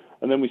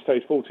 And then we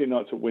stayed 14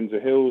 nights at Windsor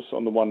Hills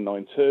on the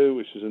 192,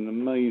 which is an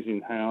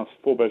amazing house,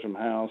 4-bedroom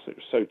house. It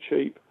was so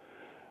cheap.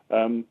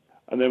 And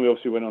then we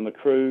obviously went on the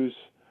cruise.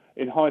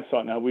 In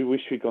hindsight now, we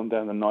wish we'd gone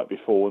down the night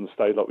before and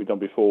stayed like we'd done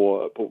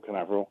before at Port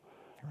Canaveral.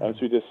 So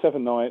we did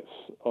 7 nights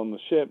on the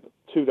ship.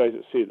 2 days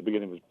at sea at the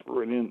beginning was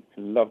brilliant.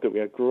 Loved it. We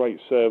had great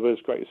servers,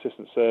 great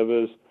assistant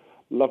servers,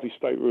 lovely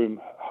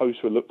stateroom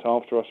hosts who looked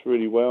after us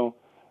really well.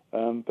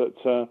 But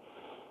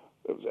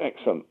it was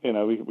excellent.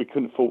 We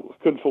couldn't fault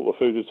the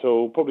food at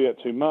all. Probably ate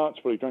too much.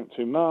 Probably drank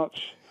too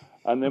much.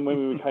 And then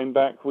when we came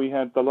back, we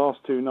had the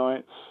last 2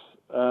 nights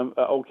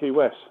at Old Key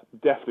West.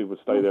 Definitely would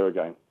stay there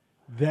again.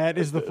 That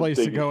is the place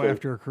to go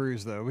after a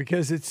cruise, though,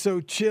 because it's so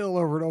chill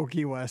over at Old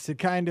Key West. It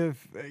kind of,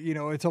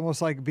 it's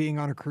almost like being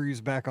on a cruise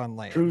back on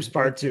land. Cruise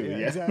part 2,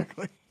 yeah.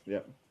 Exactly.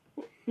 Yeah.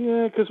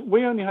 Yeah, because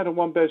we only had a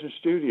 1-bedroom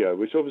studio,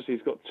 which obviously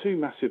has got 2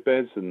 massive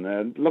beds in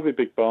there, lovely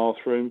big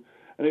bathroom,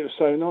 and it was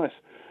so nice.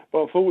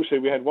 But unfortunately,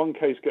 we had 1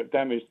 case get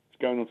damaged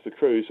going onto the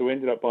cruise, so we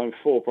ended up buying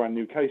 4 brand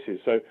new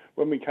cases. So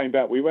when we came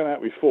back, we went out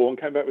with 4 and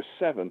came back with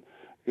 7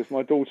 because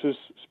my daughters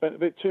spent a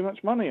bit too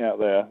much money out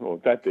there. Well,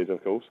 Dad did,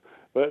 of course.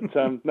 But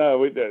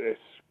no,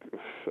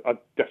 I'd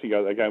definitely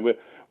go there again.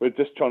 We're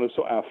just trying to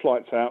sort our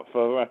flights out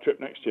for our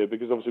trip next year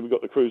because obviously we've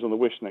got the cruise on the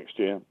Wish next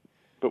year,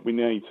 but we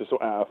need to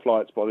sort out our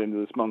flights by the end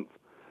of this month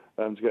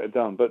to get it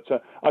done. But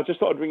I just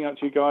thought I'd ring out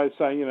to you guys,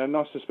 saying,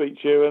 nice to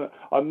speak to you. And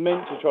I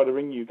meant to try to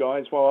ring you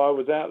guys while I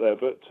was out there,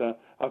 but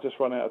I've just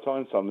run out of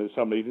time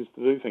some evenings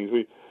to do things.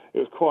 It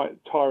was quite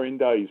tiring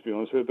days, to be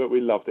honest with you, but we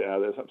loved it out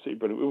there. It's absolutely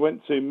brilliant. We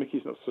went to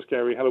Mickey's Not So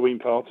Scary Halloween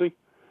party.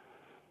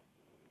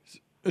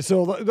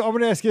 So I'm going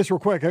to ask you this real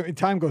quick. I mean,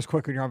 time goes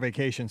quick when you're on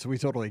vacation, so we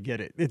totally get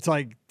it. It's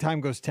like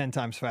time goes 10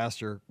 times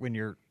faster when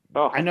you're.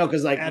 Oh, I know,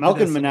 because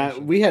Malcolm and I,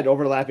 we had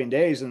overlapping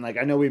days, and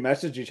I know we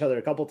messaged each other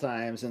a couple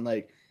times, and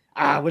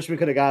I wish we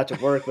could have got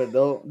to work, but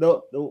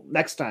they'll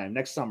next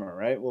summer,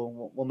 right?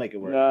 We'll make it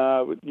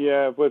work.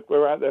 Yeah,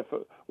 we're out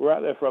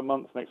there for a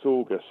month next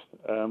August,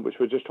 which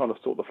we're just trying to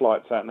sort the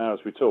flights out now as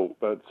we talk,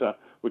 but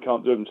we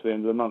can't do them to the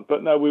end of the month.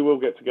 But no, we will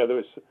get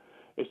together.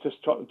 It's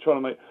just trying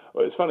to make.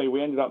 Well, it's funny.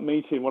 We ended up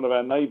meeting one of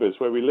our neighbours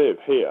where we live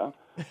here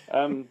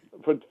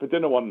for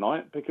dinner one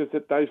night because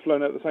they'd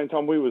flown out at the same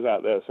time we was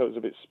out there, so it was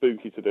a bit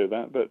spooky to do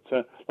that. But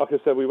like I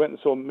said, we went and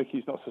saw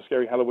Mickey's Not So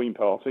Scary Halloween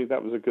party.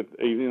 That was a good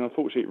evening.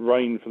 Unfortunately, it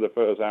rained for the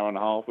first hour and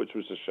a half, which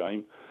was a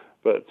shame.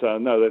 But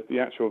no, the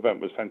actual event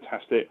was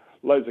fantastic.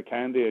 Loads of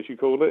candy, as you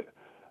call it,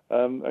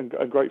 and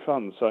great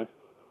fun. So,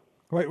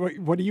 Wait,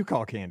 what do you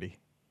call candy?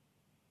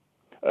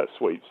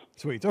 Sweets.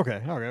 Sweets.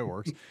 Okay, it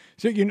works.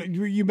 So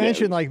you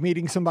mentioned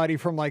meeting somebody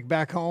from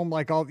back home,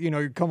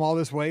 you come all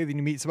this way, then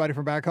you meet somebody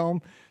from back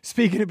home.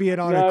 Speaking of being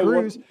on a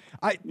cruise,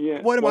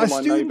 one of my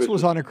students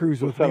was on a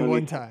cruise with me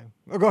one time.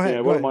 Oh, go ahead. Yeah,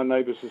 one of my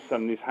neighbours was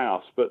selling his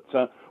house, but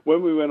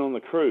when we went on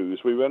the cruise,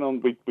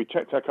 we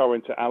checked our car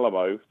into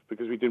Alamo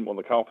because we didn't want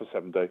the car for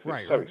 7 days.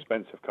 It's so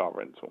expensive car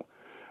rental,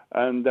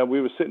 and we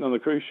were sitting on the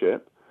cruise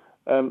ship,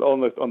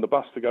 on the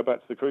bus to go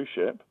back to the cruise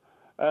ship.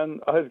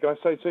 And I heard the guy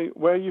say to me,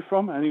 "Where are you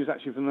from?" And he was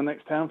actually from the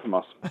next town from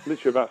us,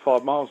 literally about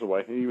 5 miles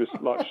away. And he was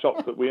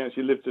shocked that we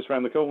actually lived just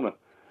around the corner.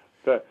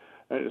 And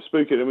it was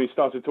spooky. And we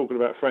started talking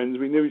about friends.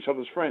 We knew each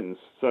other's friends.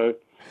 So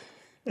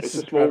it's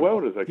a small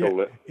world, as they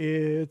call it.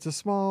 It's a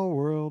small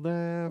world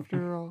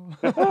after all.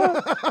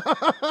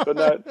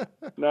 But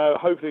no,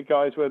 hopefully,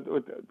 guys,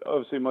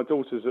 obviously my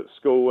daughter's at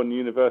school and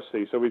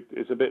university, so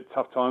it's a bit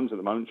tough times at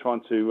the moment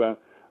trying to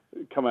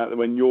come out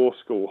when your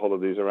school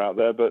holidays are out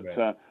there. But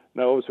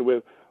no,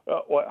 obviously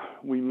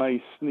we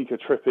may sneak a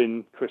trip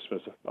in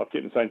Christmas. I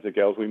keep saying to the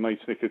girls, we may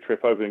sneak a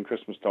trip over in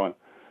Christmas time.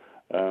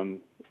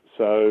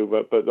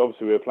 But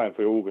obviously we're planning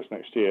for August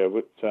next year.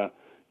 But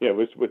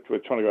we're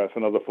trying to go out for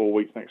another 4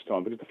 weeks next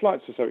time because the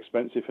flights are so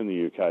expensive in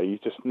the UK. You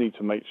just need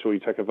to make sure you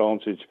take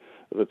advantage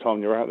of the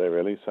time you're out there,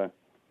 really. So,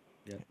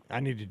 yeah, I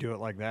need to do it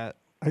like that.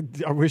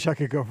 I wish I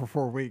could go for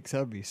 4 weeks.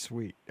 That'd be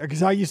sweet.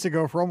 Because I used to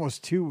go for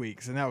almost 2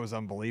 weeks, and that was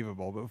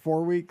unbelievable. But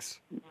 4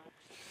 weeks.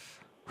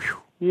 Whew.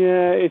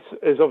 Yeah,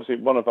 it's obviously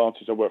one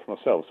advantage. I work for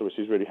myself, so which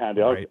is really handy.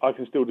 Right. I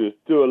can still do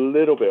a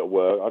little bit of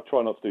work. I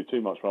try not to do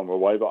too much when I'm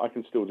away, but I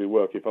can still do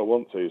work if I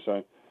want to.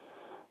 So,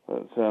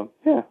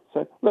 yeah.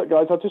 So, look,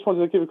 guys, I just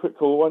wanted to give a quick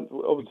call. I won't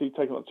obviously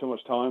taking up too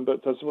much time,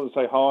 but I just want to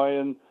say hi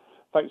and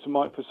thanks to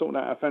Mike for sorting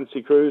out our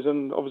fancy cruise.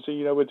 And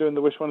obviously, we're doing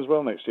the Wish one as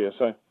well next year.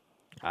 So,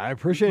 I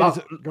appreciate it.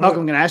 Malcolm, I'm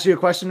going to ask you a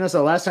question.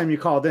 So, last time you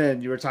called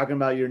in, you were talking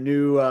about your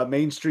new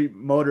Main Street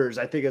Motors,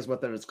 I think is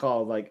what that is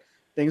called,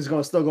 Things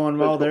still going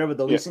well there with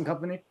the leasing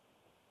company?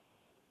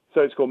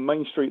 So it's called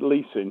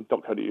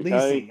mainstreetleasing.co.uk.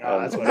 Leasing. Oh,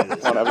 that's what it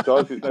is. Can't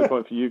advertise. There's no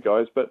point for you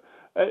guys, but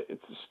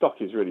stock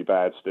is really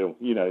bad still.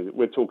 You know,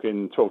 we're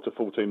talking 12 to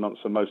 14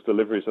 months for most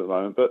deliveries at the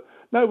moment. But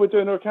no, we're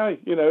doing okay.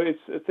 You know,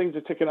 things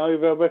are ticking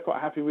over. We're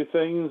quite happy with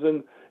things,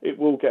 and it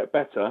will get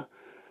better.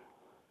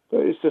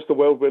 But it's just the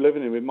world we're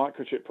living in with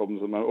microchip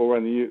problems at the moment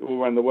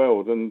all around the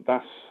world, and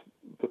that's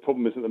the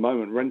problem. Is at the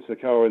moment renting a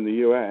car in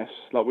the US,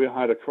 like we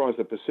had a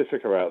Chrysler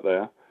Pacifica out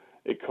there.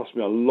 It cost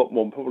me a lot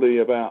more, probably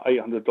about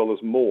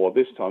 $800 more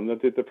this time than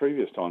it did the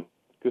previous time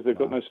because they've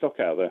got no stock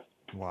out there.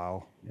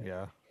 Wow.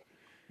 Yeah.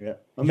 Yeah.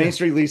 Main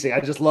Street Leasing. I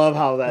just love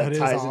how that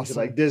ties awesome. into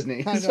like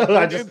Disney.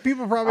 So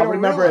people probably I'll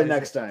remember it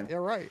next time. Yeah,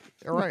 right.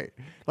 You're right.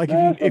 Like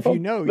if you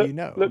know, you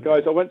know. Look,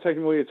 guys, I won't take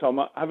more of your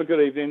time. Have a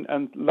good evening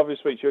and lovely to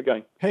speak to you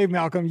again. Hey,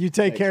 Malcolm, you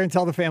take care and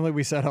tell the family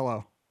we said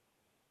hello.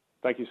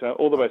 Thank you, sir.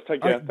 All the best.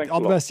 Take care. Right, Thanks all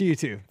a the lot. best to you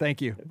too.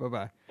 Thank you.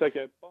 Bye-bye. Take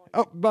care. Bye.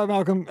 Oh, bye,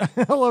 Malcolm.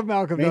 I love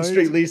Malcolm. Main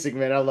Street Leasing,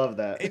 man. I love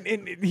that.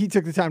 And he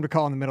took the time to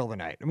call in the middle of the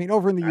night. I mean,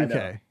 over in the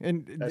UK.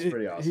 And that's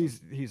pretty awesome.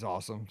 He's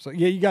awesome. So,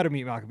 yeah, you got to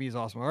meet Malcolm. He's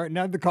awesome. All right,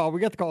 now we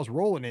got the calls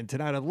rolling in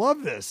tonight. I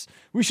love this.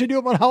 We should do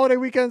them on holiday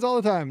weekends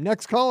all the time.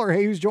 Next caller.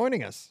 Hey, who's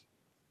joining us?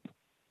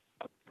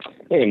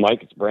 Hey,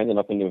 Mike. It's Brandon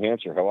up in New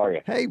Hampshire. How are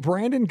you? Hey,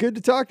 Brandon. Good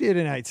to talk to you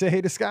tonight. Say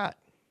hey to Scott.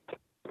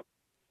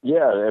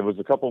 Yeah, it was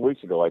a couple of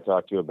weeks ago I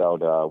talked to you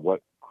about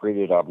what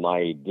created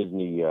my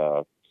Disney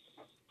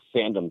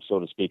fandom, so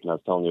to speak, and I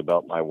was telling you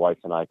about my wife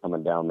and I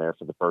coming down there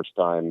for the first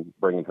time,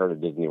 bringing her to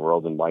Disney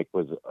World, and Mike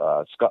was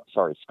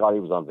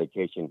Scotty was on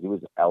vacation. He was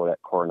out at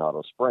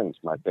Coronado Springs,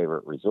 my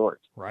favorite resort.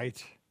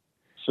 Right.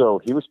 So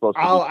he was supposed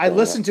to. I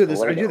listened to this.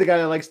 Toledo. Are you the guy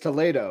that likes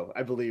Toledo?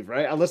 I believe,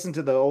 right? I listened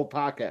to the old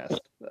podcast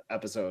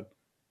episode.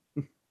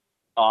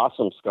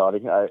 Awesome,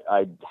 Scotty.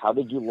 How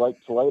did you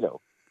like Toledo?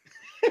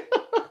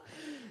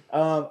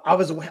 I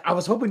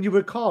was hoping you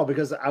would call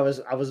because I was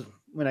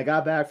when I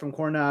got back from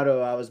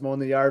Coronado, I was mowing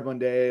the yard one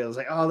day. I was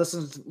like, oh,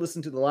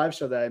 listen to the live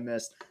show that I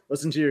missed.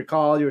 Listen to your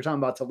call. You were talking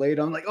about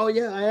Toledo. I'm like, oh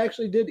yeah, I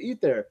actually did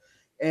eat there,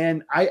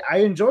 and I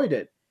enjoyed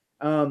it.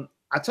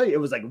 I tell you,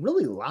 it was like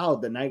really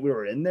loud the night we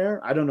were in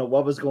there. I don't know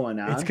what was going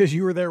on. It's because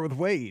you were there with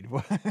Wade.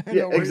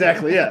 Yeah,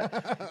 exactly. Yeah,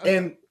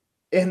 and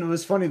it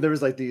was funny. There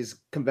was like these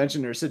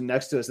conventioners sitting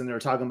next to us, and they were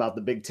talking about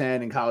the Big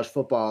Ten and college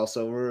football.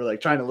 So we were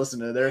like trying to listen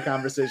to their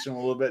conversation a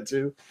little bit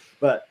too.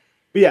 But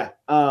yeah,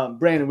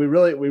 Brandon, we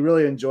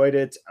really enjoyed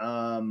it.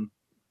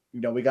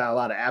 We got a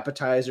lot of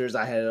appetizers.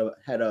 I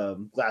had a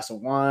glass of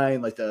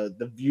wine. Like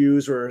the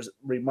views were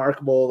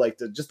remarkable. Like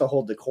just the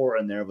whole decor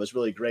in there was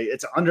really great.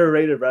 It's an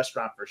underrated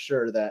restaurant for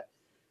sure that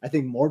I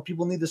think more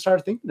people need to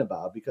start thinking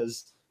about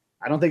because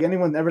I don't think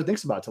anyone ever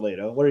thinks about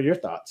Toledo. What are your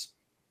thoughts?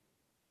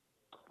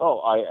 Oh,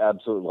 I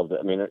absolutely loved it.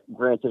 I mean,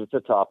 granted, it's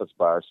a tapas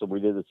bar, so we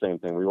did the same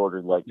thing. We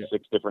ordered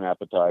 6 different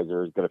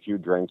appetizers, got a few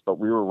drinks, but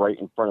we were right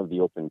in front of the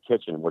open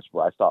kitchen, which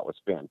I thought was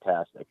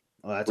fantastic.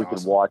 Oh, that's we awesome.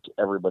 Could watch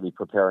everybody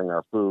preparing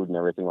our food and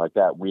everything like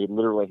that. We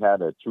literally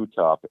had a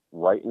two-top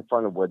right in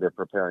front of where they're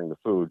preparing the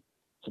food.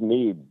 To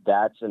me,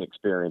 that's an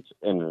experience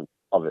in and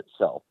of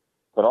itself.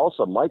 But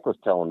also, Mike was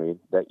telling me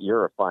that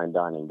you're a fine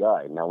dining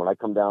guy. Now, when I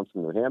come down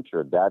from New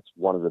Hampshire, that's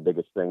one of the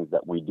biggest things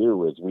that we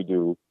do is we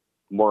do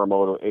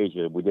Morimoto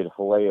Asia. We did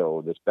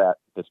Haleo this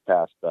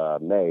past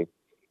May,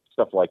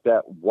 stuff like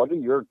that. What are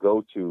your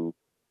go-to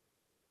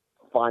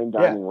fine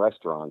dining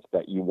restaurants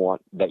that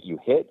you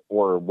hit,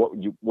 or what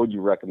would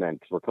you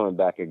recommend? Because we're coming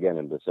back again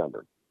in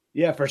December.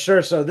 Yeah, for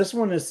sure. So this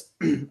one is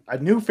a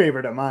new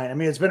favorite of mine. I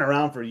mean, it's been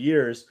around for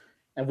years,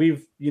 and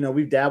we've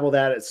dabbled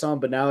at it some,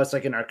 but now it's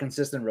like in our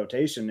consistent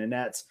rotation, and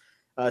that's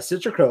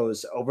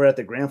Citrico's over at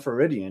the Grand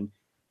Floridian.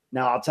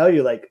 Now, I'll tell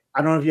you, like,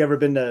 I don't know if you've ever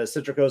been to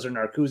Citrico's or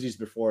Narcoossee's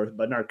before,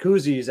 but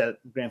Narcoosse's at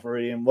Grand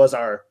Floridian was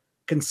our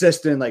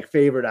consistent, like,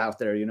 favorite out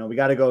there. We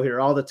got to go here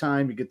all the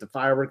time. You get the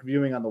firework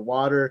viewing on the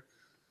water.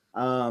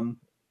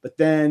 But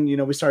then,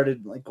 we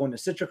started, like, going to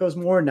Citrico's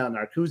more. Now,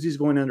 Narcoosse's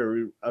going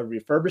under a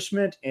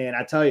refurbishment. And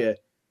I tell you,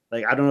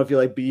 like, I don't know if you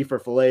like beef or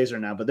fillets or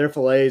not, but their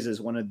fillets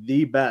is one of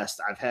the best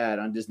I've had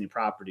on Disney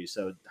property.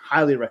 So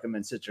highly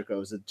recommend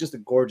Citrico's. It's just a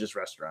gorgeous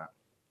restaurant.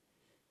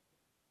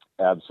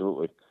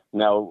 Absolutely.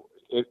 Now,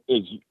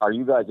 are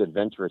you guys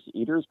adventurous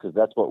eaters? Because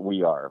that's what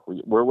we are.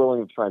 We're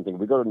willing to try and think.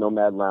 We go to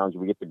Nomad Lounge,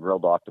 we get the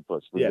grilled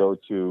octopus. We go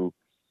to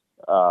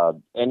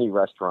any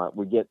restaurant,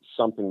 we get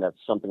something that's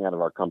something out of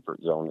our comfort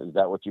zone. Is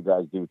that what you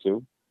guys do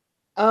too?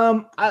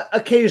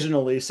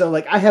 Occasionally. So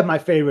like I have my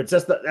favorites.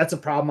 That's a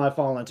problem I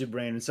fall into,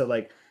 Brandon. So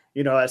like,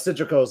 at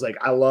Citrico's, like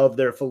I love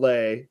their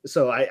filet.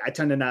 So I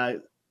tend to not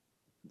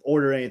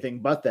order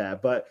anything but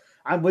that. But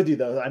I'm with you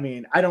though. I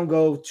mean, I don't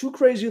go too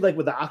crazy like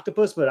with the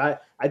octopus, but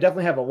I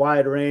definitely have a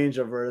wide range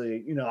of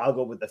really, I'll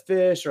go with the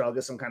fish or I'll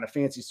get some kind of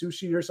fancy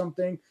sushi or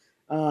something.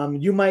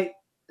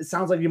 It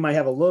sounds like you might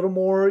have a little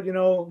more,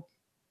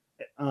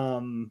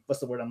 what's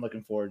the word I'm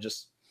looking for?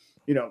 Just,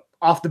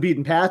 off the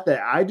beaten path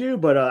that I do,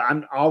 but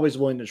I'm always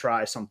willing to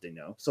try something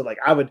new. So like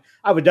I would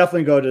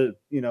definitely go to,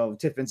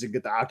 Tiffin's and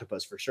get the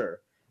octopus for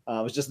sure.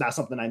 It's just not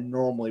something I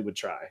normally would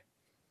try.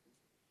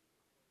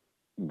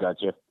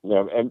 Gotcha.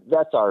 Yeah, and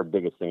that's our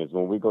biggest thing is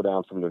when we go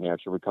down from New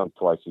Hampshire, we come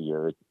twice a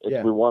year.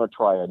 Yeah. We want to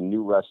try a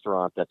new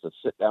restaurant that's a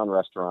sit-down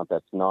restaurant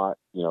that's not,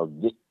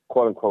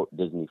 quote-unquote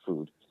Disney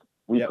food.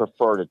 We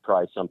prefer to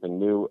try something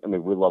new. I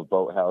mean, we love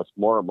Boathouse.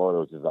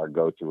 Morimoto's is our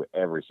go-to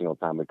every single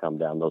time we come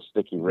down. Those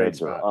sticky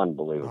ribs are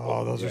unbelievable.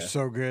 Oh, those are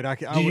so good. I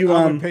Do you,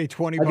 would pay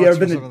 $20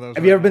 for some of those.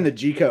 Have you ever been to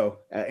Jico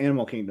at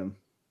Animal Kingdom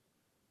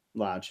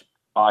Lodge?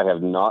 I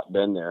have not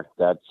been there.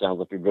 That sounds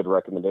like a good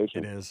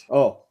recommendation. It is.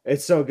 Oh,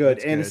 it's so good.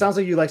 It sounds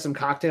like you like some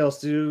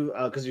cocktails too,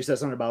 because you said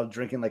something about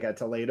drinking like at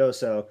Toledo.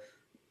 So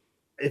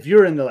if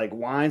you're into like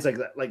wines,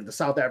 like the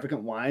South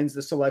African wines,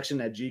 the selection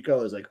at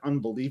Jico is like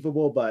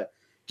unbelievable. But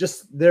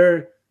just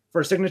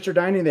for signature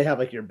dining, they have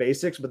like your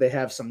basics, but they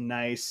have some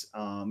nice,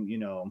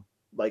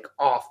 like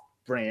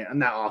off-brand,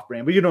 not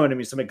off-brand, but you know what I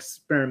mean, some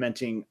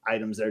experimenting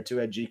items there too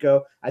at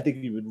Jico. I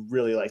think you would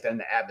really like that, and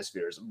the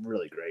atmosphere is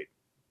really great.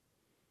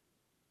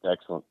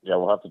 Excellent. Yeah,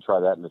 we'll have to try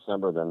that in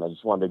December then. I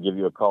just wanted to give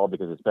you a call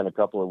because it's been a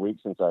couple of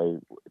weeks since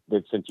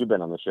you've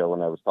been on the show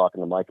when I was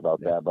talking to Mike about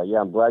that. But yeah,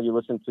 I'm glad you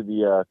listened to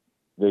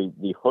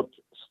the Hooked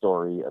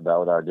story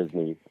about our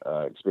Disney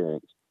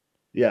experience.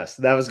 Yes,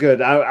 that was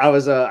good.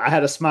 I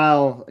had a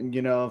smile,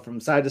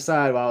 from side to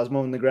side while I was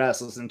mowing the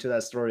grass listening to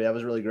that story. That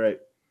was really great.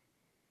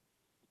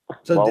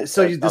 So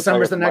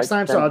December's the next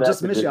time, so I'll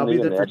just miss you. I'll be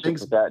there for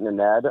things. That in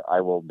an ad,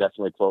 I will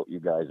definitely quote you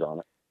guys on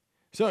it.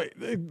 So,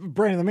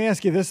 Brandon, let me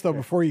ask you this, though,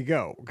 before you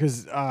go,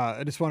 because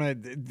I just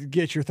want to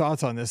get your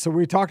thoughts on this. So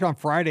we talked on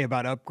Friday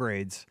about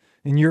upgrades,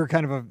 and you're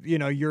kind of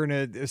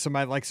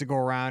somebody that likes to go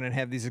around and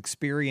have these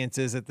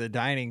experiences at the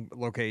dining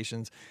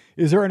locations.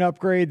 Is there an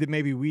upgrade that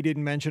maybe we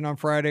didn't mention on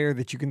Friday or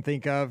that you can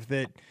think of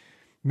that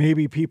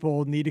maybe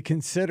people need to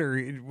consider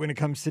when it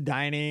comes to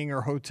dining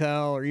or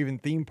hotel or even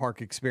theme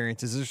park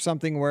experiences? Is there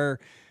something where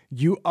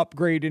you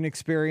upgrade an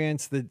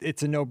experience that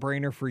it's a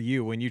no-brainer for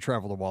you when you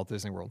travel to Walt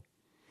Disney World?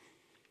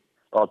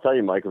 I'll tell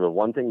you, Michael, the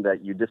one thing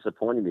that you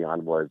disappointed me on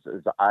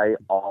is I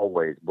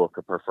always book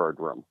a preferred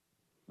room.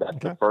 That's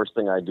the first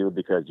thing I do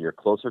because you're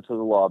closer to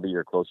the lobby,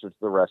 you're closer to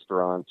the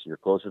restaurants, you're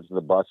closer to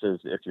the buses.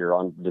 If you're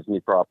on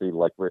Disney property,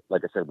 like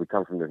I said, we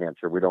come from New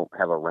Hampshire, we don't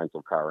have a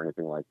rental car or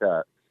anything like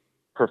that.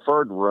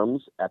 Preferred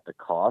rooms at the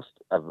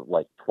cost of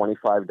like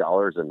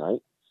 $25 a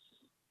night.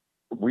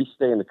 We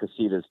stay in the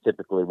casitas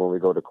typically when we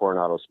go to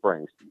Coronado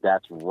Springs.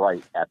 That's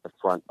right at the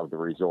front of the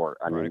resort.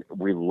 I mean,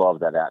 we love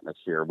that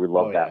atmosphere. We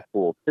love that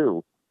pool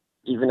too.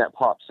 Even at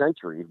Pop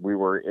Century, we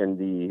were in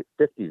the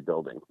 50s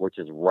building, which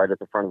is right at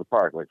the front of the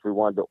park. Like if we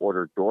wanted to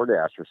order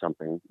DoorDash or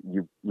something,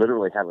 you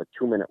literally have a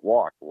 2-minute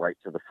walk right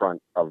to the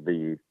front of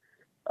the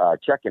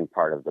check-in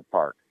part of the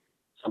park.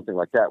 Something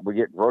like that. We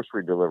get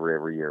grocery delivery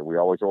every year. We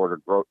always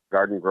order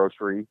Garden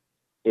Grocery.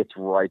 It's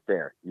right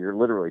there. You're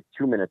literally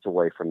 2 minutes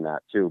away from that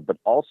too. But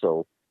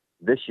also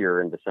this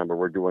year in December,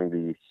 we're doing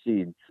the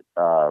Seeds,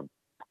 what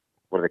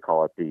do they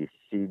call it? The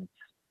Seeds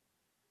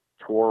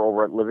tour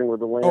over at Living with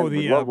the Land. Oh,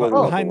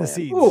 behind the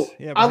Seeds. Ooh,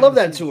 yeah, I love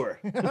that tour.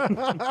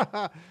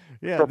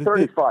 Yeah, for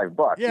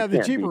 $35. Yeah,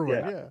 the cheaper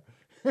one.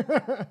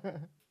 Yeah.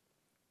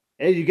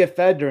 Hey, you get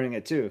fed during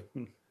it too.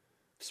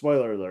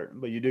 Spoiler alert,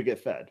 but you do get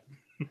fed.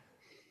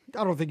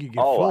 I don't think you get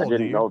full. I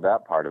didn't know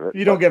that part of it.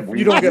 You don't get full.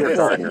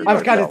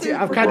 I'm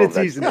kind of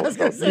teasing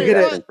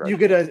it.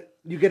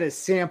 You get a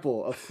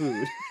sample of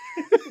food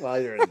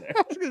while you're in there.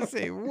 I was gonna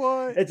say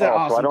what? It's an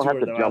awesome so I don't tour,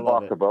 have to jump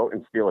off the boat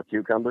and steal a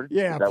cucumber.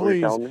 Yeah,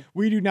 please.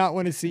 We do not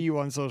want to see you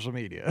on social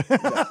media.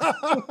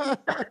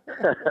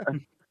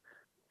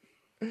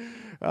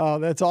 Oh,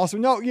 that's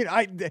awesome. No,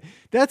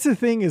 that's the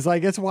thing is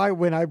like that's why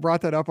when I brought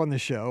that up on the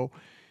show.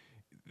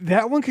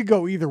 That one could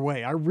go either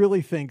way. I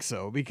really think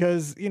so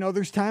because,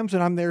 there's times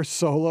when I'm there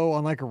solo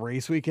on like a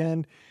race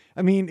weekend.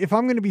 I mean, if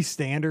I'm going to be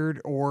standard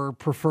or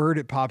preferred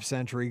at Pop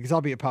Century, because I'll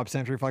be at Pop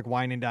Century for like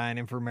wine and dine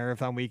and for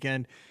marathon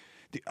weekend.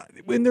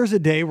 When there's a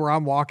day where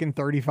I'm walking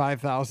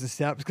 35,000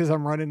 steps because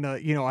I'm running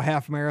a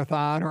half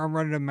marathon or I'm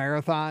running a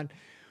marathon,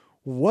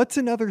 what's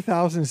another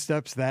 1,000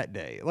 steps that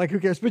day? Like who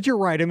cares? But you're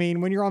right. I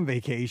mean, when you're on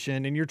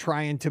vacation and you're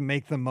trying to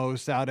make the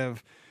most out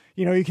of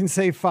you can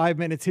save 5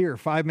 minutes here,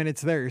 5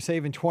 minutes there. You're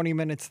saving 20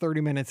 minutes,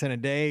 30 minutes in a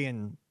day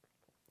and,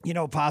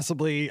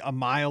 possibly a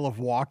mile of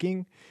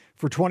walking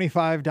for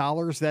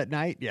 $25 that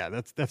night. Yeah,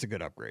 that's a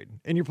good upgrade.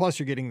 And you're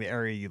getting the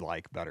area you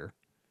like better.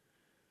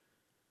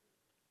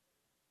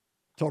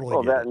 Totally.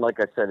 Well, and like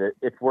I said,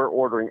 if we're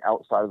ordering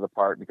outside of the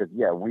park, because,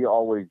 we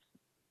always,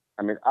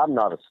 I'm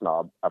not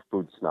a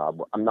food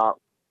snob. I'm not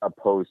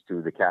opposed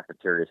to the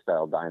cafeteria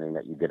style dining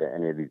that you get at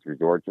any of these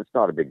resorts. It's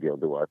not a big deal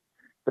to us.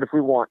 But if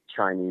we want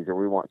Chinese or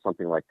we want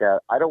something like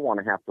that, I don't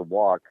want to have to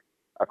walk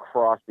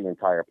across the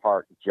entire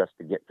park just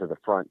to get to the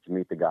front to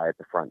meet the guy at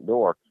the front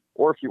door.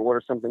 Or if you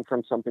order something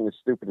from something as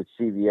stupid as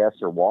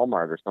CVS or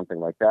Walmart or something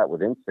like that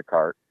with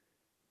Instacart,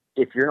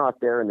 if you're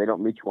not there and they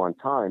don't meet you on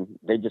time,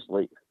 they just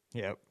leave.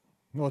 Yep.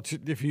 Well,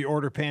 if you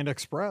order Panda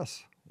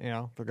Express,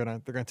 they're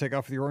gonna take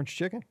off with your orange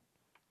chicken.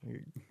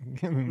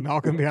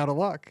 Malcolm be out of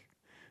luck.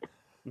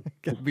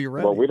 Gotta be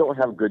ready. Well, we don't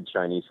have good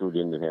Chinese food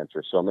in New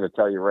Hampshire, so I'm going to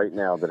tell you right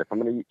now that if I'm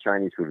going to eat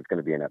Chinese food, it's going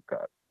to be in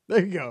Epcot.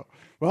 There you go.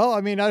 Well,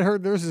 I mean, I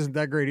heard theirs isn't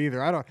that great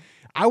either.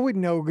 I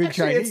wouldn't know good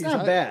Actually, Chinese. it's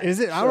not bad. Is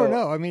it? I So- don't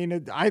know. I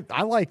mean,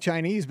 I like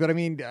Chinese, but I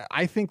mean,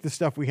 I think the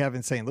stuff we have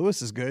in St.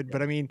 Louis is good,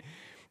 but I mean,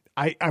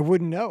 I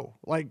wouldn't know.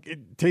 Like,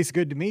 it tastes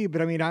good to me,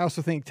 but I mean, I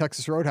also think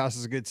Texas Roadhouse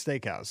is a good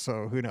steakhouse.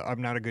 So who knows?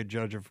 I'm not a good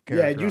judge of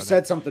character. Yeah, you on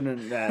said something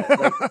in that.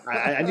 Like,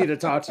 I need to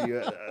talk to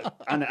you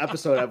on an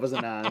episode I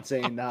wasn't on,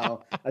 saying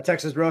how a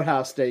Texas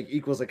Roadhouse steak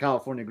equals a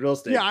California grill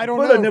steak. Yeah, I don't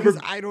But know, I've never,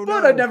 'cause I don't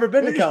but know. I've never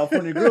been to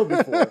California Grill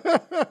before.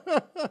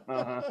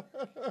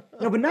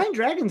 No, but Nine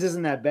Dragons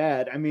isn't that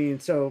bad. I mean,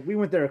 so we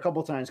went there a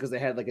couple times because they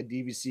had like a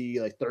DVC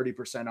like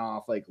 30%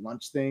 off like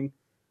lunch thing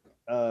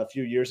a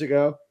few years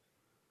ago.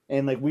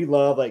 And like we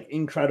love like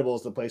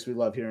Incredibles, the place we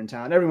love here in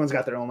town. Everyone's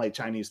got their own like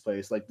Chinese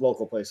place, like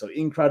local place. So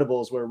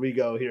Incredibles, where we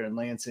go here in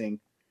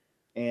Lansing,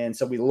 and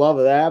so we love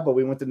that. But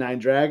we went to Nine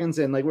Dragons,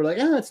 and like we're like,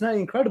 it's not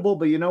incredible,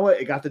 but you know what?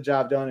 It got the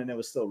job done, and it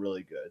was still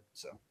really good.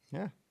 So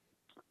Yeah.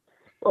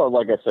 Well,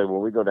 like I said,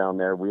 when we go down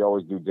there, we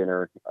always do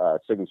dinner,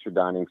 signature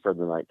dining for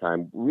the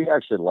nighttime. We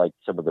actually like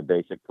some of the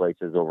basic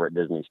places over at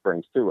Disney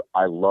Springs too.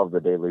 I love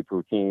the daily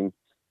poutine.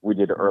 We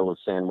did Earl of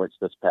Sandwich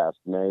this past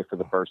May for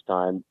the first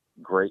time.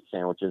 Great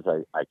sandwiches.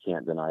 I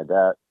can't deny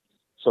that.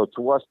 So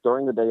to us,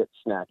 during the day, it's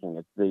snacking.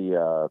 It's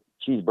the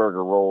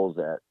cheeseburger rolls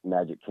at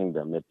Magic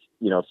Kingdom. It's,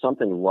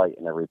 something light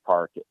in every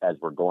park as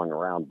we're going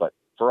around. But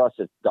for us,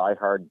 it's die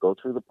hard, go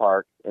through the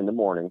park in the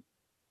morning.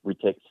 We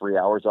take 3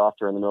 hours off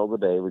during the middle of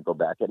the day. We go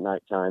back at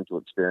nighttime to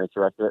experience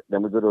the rest of it.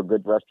 Then we go to a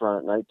good restaurant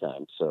at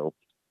nighttime. So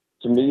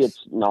to me,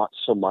 it's not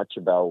so much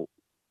about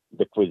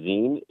the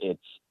cuisine. It's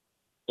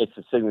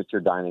the signature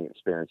dining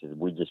experiences.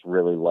 We just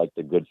really like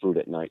the good food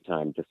at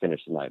nighttime to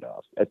finish the night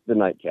off. It's the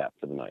nightcap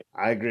for the night.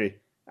 I agree.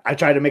 I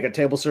try to make a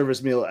table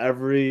service meal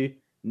every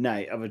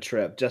night of a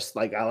trip. Just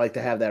like I like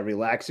to have that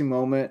relaxing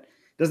moment.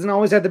 Doesn't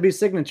always have to be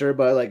signature,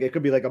 but like it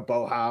could be like a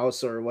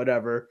boathouse or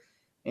whatever.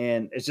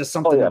 And it's just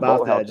something about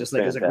Boathouse that. Just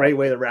like it's a great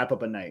way to wrap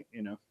up a night,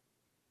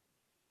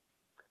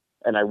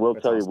 And I will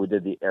That's tell awesome. you, we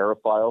did the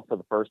Aerophile for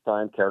the first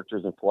time,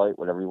 Characters in Flight,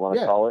 whatever you want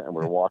to call it. And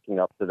we're walking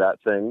up to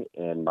that thing,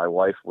 and my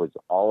wife was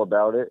all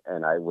about it.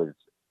 And I was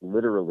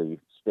literally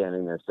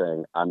standing there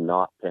saying, I'm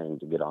not paying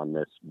to get on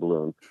this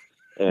balloon.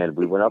 And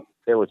we went up.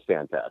 It was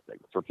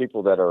fantastic. For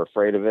people that are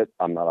afraid of it,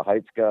 I'm not a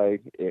heights guy.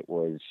 It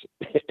was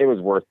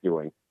worth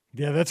doing.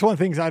 Yeah, that's one of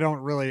the things I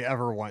don't really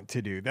ever want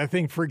to do. That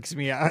thing freaks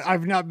me out.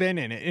 I've not been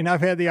in it, and I've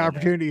had the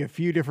opportunity a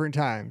few different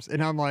times,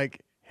 and I'm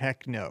like,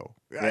 heck no.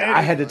 Yeah,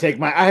 I had to take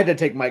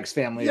Mike's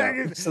family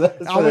out, so that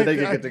they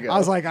could get to go. I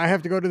was like, I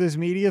have to go to this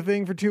media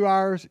thing for 2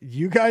 hours.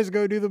 You guys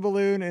go do the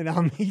balloon, and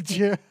I'll meet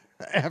you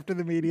after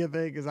the media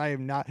thing, because I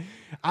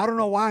don't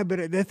know why,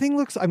 but the thing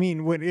looks, I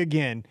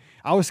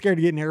was scared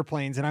of getting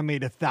airplanes, and I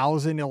made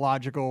 1,000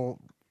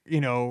 illogical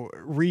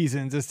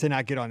reasons as to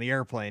not get on the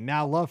airplane.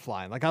 Now I love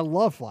flying. Like, I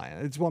love flying.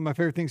 It's one of my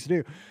favorite things to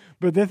do.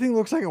 But that thing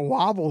looks like it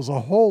wobbles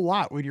a whole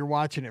lot when you're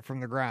watching it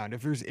from the ground,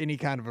 if there's any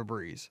kind of a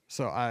breeze.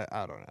 So I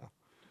don't know.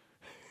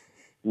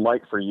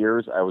 Mike, for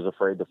years, I was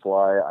afraid to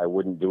fly. I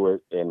wouldn't do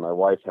it. And my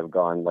wife have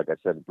gone, like I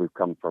said, we've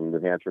come from New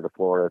Hampshire to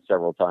Florida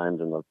several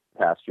times in the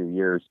past few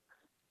years.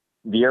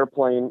 The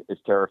airplane is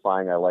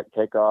terrifying. I like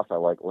takeoff. I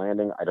like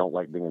landing. I don't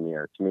like being in the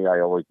air. To me,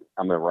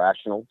 I'm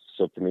irrational.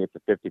 So to me, it's a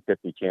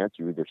 50-50 chance.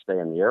 You either stay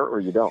in the air or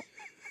you don't.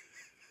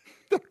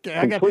 Okay,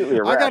 I got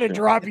to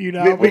drop you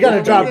now. We got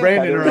to drop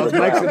Brandon, or else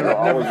Mike's They're gonna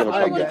always never gonna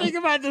fly come I again. think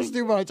about this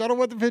too much. I don't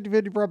want the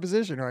 50-50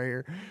 proposition right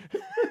here.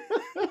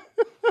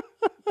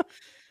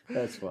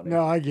 That's funny.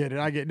 No, I get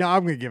it. No,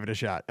 I'm going to give it a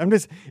shot. I'm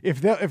just,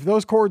 if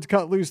those cords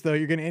cut loose, though,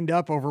 you're going to end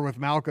up over with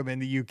Malcolm in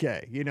the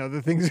UK.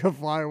 The things going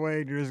to fly away.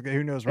 And you're just,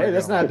 who knows? Hey,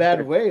 that's not a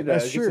bad way.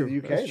 That's to get true. To the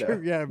UK, That's though.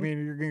 true. Yeah, I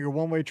mean, you're going to go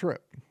one-way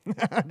trip.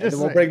 And then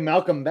we'll bring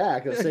Malcolm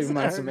back. It'll save him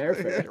on some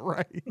airfare.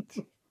 Right. I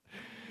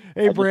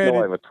Hey, just know I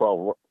Brandon. have a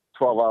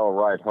 12-hour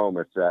ride home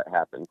if that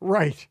happens.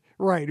 Right.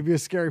 It'd be a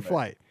scary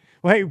flight.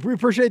 Well, hey, we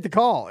appreciate the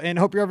call and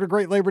hope you're having a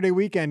great Labor Day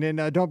weekend.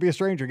 And don't be a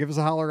stranger. Give us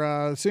a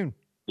holler soon.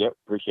 Yep,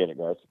 appreciate it,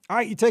 guys. All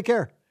right, you take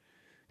care.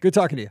 Good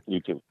talking to you. You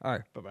too. All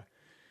right, bye-bye.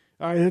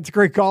 All right, that's a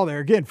great call there.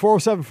 Again,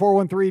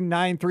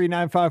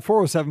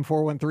 407-413-9395,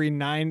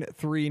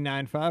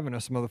 407-413-9395. I know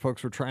some other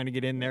folks were trying to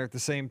get in there at the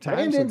same time.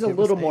 Brandon's so a give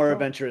us little more call.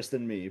 adventurous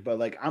than me, but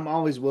like I'm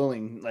always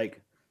willing.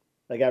 Like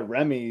at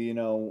Remy,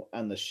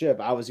 on the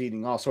ship, I was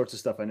eating all sorts of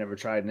stuff I never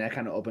tried, and that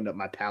kind of opened up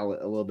my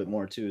palate a little bit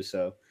more too.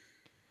 So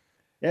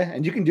yeah,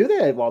 and you can do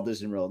that at Walt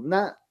Disney World.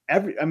 Not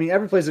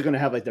every place is going to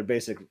have like their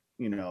basic,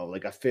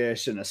 like a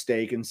fish and a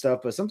steak and stuff,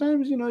 but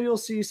sometimes you'll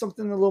see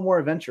something a little more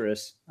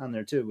adventurous on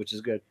there too, which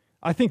is good.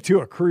 I think too,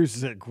 a cruise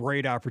is a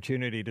great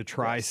opportunity to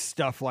try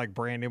stuff like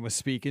Brandon was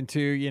speaking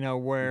to,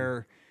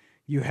 where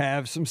you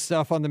have some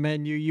stuff on the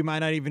menu. You might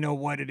not even know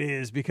what it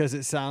is because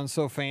it sounds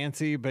so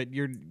fancy, but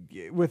you're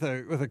with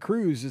a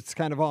cruise, it's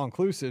kind of all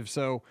inclusive.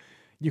 So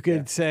you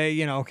could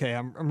say, okay,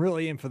 I'm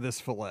really in for this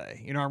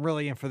filet, I'm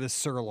really in for this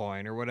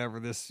sirloin or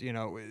whatever, this,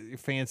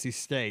 fancy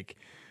steak.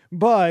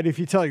 But if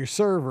you tell your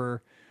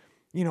server,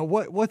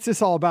 what's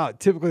this all about?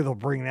 Typically they'll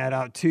bring that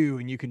out too,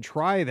 and you can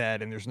try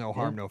that and there's no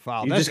harm, no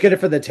foul. You just get it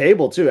for the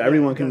table too.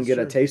 Everyone can get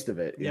true. a taste of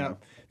it. Yeah.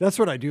 That's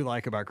what I do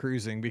like about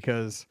cruising,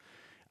 because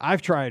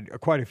I've tried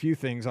quite a few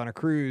things on a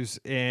cruise,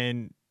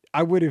 and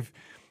I would have,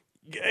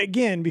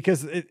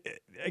 because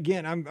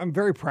I'm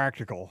very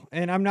practical,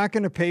 and I'm not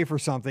going to pay for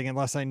something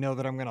unless I know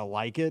that I'm going to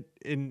like it.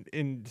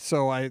 And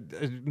so I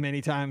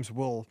many times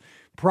will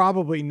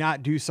probably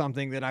not do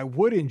something that I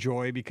would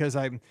enjoy, because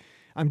I'm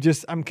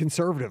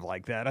conservative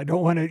like that. I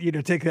don't want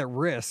to, take that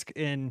risk.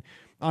 And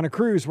on a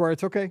cruise where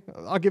it's okay,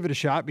 I'll give it a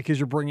shot because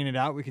you're bringing it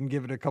out. We can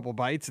give it a couple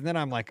bites. And then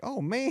I'm like,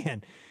 oh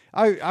man,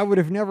 I would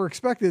have never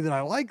expected that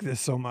I like this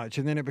so much.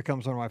 And then it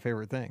becomes one of my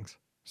favorite things.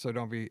 So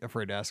don't be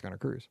afraid to ask on a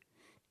cruise.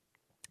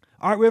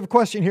 All right. We have a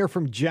question here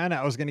from Jenna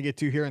I was going to get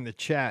to here in the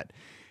chat.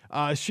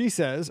 She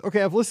says,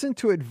 okay, I've listened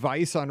to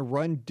advice on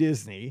Run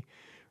Disney,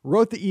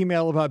 wrote the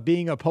email about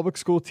being a public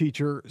school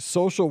teacher,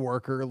 social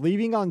worker,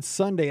 leaving on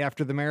Sunday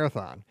after the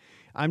marathon.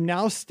 I'm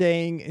now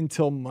staying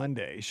until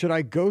Monday. Should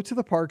I go to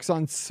the parks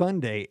on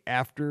Sunday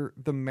after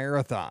the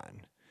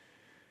marathon?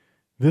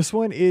 This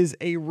one is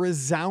a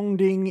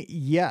resounding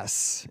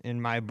yes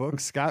in my book.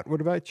 Scott, what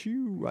about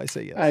you? I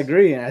say yes. I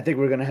agree. And I think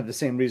we're going to have the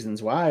same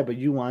reasons why, but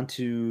you want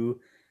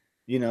to,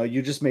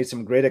 you just made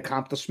some great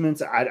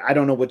accomplishments. I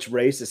don't know which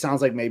race. It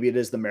sounds like maybe it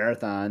is the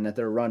marathon that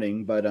they're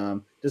running, but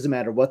doesn't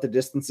matter what the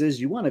distance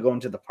is. You want to go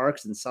into the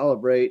parks and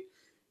celebrate,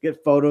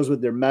 get photos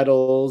with their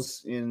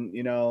medals, and,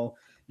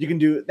 you can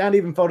do not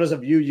even photos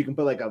of you. You can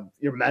put like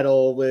your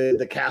medal with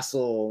the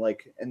castle,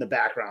 like in the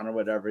background or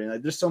whatever.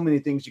 There's so many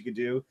things you could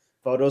do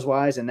photos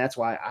wise. And that's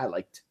why I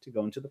liked to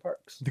go into the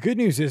parks. The good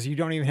news is you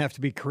don't even have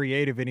to be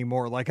creative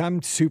anymore. Like,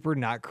 I'm super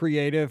not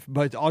creative,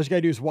 but all you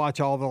gotta do is watch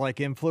all the like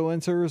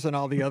influencers and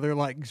all the other,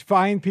 like,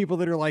 find people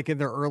that are like in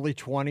their early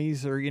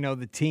 20s or,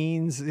 the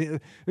teens. There's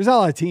not a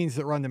lot of teens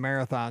that run the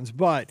marathons,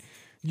 but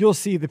you'll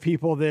see the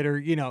people that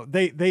are,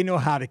 they know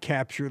how to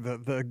capture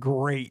the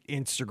great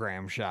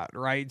Instagram shot,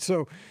 right?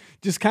 So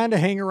just kind of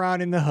hang around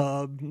in the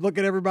hub, look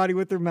at everybody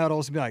with their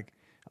medals and be like,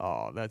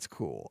 oh, that's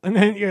cool. And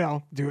then,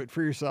 do it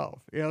for yourself.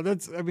 How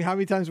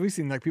many times we've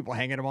seen like people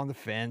hanging them on the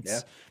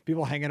fence,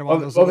 people hanging them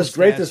on those. What was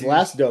great this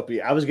last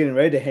Dopey, I was getting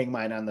ready to hang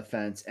mine on the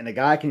fence, and a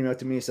guy came up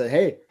to me and said,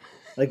 hey,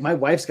 like, my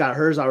wife's got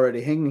hers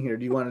already hanging here.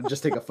 Do you want to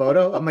just take a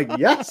photo? I'm like,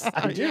 yes,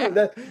 I do.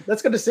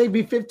 That's going to save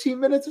me 15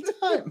 minutes of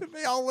time.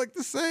 They all look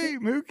the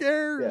same. Who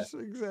cares? Yeah.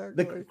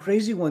 Exactly. The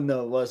crazy one,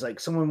 though, was like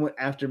someone went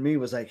after me,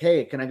 was like,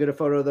 hey, can I get a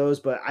photo of those?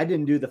 But I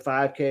didn't do the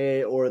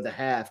 5K or the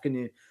half.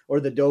 Or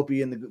the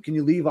Dopey, and can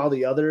you leave all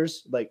the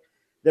others? Like,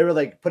 they were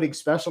like putting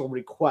special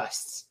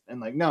requests, and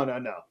like, no.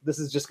 This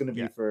is just going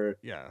to be for,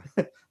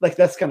 like,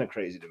 that's kind of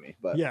crazy to me,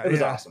 but it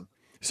was awesome.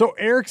 So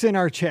Eric's in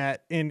our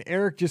chat, and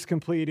Eric just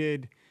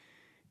completed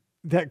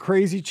that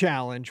crazy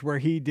challenge where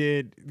he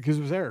did, because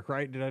it was Eric,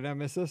 right? Did I not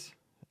miss this?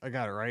 I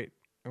got it right.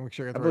 I'm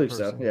sure I got the right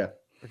person. So. Yeah.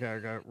 Okay. I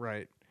got it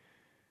right.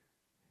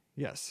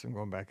 Yes. I'm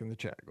going back in the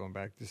chat, going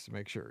back just to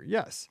make sure.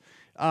 Yes.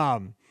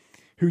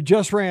 Who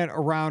just ran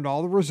around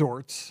all the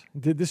resorts,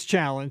 did this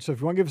challenge. So if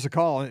you want to give us a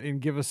call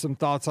and give us some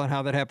thoughts on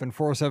how that happened,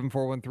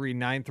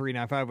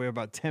 407-413-9395. We have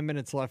about 10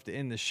 minutes left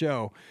in the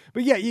show.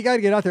 But yeah, you got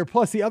to get out there.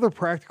 Plus, the other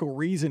practical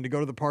reason to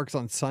go to the parks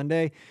on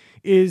Sunday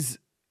is,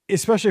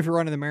 especially if you're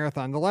running the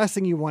marathon, the last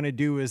thing you want to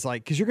do is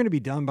like, because you're going to be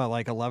done by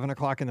like 11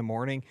 o'clock in the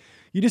morning.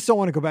 You just don't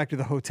want to go back to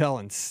the hotel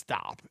and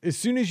stop. As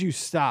soon as you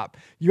stop,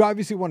 you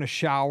obviously want to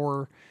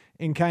shower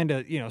and kind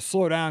of,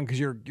 slow down because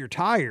you're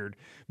tired.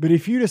 But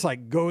if you just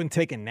like go and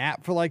take a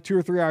nap for like 2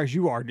 or 3 hours,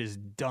 you are just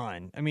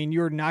done. I mean,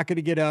 you're not going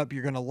to get up.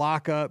 You're going to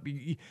lock up.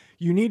 You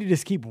need to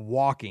just keep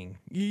walking.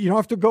 You don't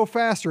have to go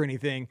fast or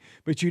anything,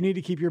 but you need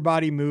to keep your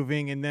body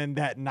moving. And then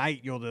that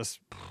night you'll just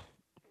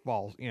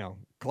fall,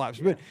 collapse.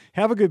 Yeah. But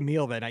have a good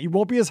meal that night. You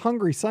won't be as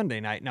hungry Sunday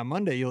night. Now,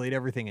 Monday you'll eat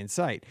everything in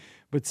sight.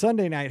 But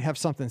Sunday night, have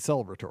something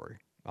celebratory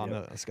on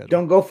the schedule.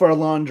 Don't go for a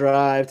long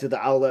drive to the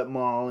outlet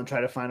mall and try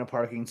to find a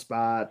parking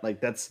spot.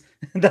 Like that's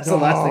the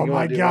last thing you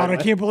want to do. Oh my God, I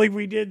can't believe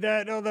we did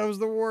that. No, that was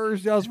the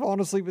worst. I was falling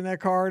asleep in that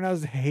car and I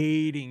was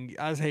hating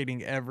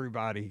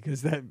everybody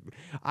because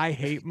I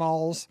hate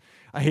malls.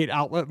 I hate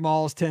outlet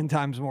malls 10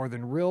 times more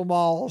than real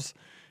malls.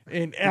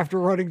 And after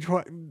running,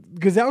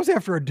 because that was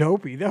after a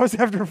Dopey, that was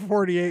after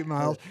 48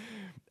 miles.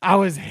 I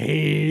was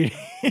hating.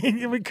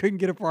 We couldn't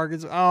get a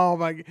parking. Oh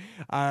my!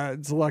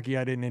 It's lucky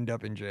I didn't end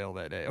up in jail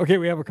that day. Okay,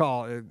 we have a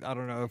call. I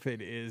don't know if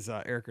it is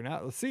Eric or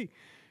not. Let's see.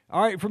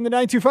 All right, from the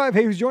 925.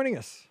 Hey, who's joining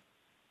us?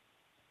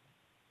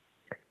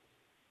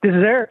 This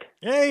is Eric.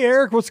 Hey,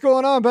 Eric, what's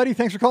going on, buddy?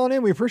 Thanks for calling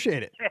in. We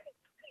appreciate it.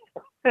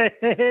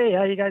 Hey,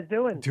 how you guys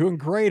doing? Doing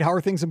great. How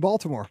are things in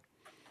Baltimore?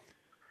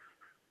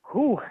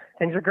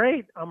 Things are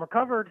great. I'm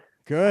recovered.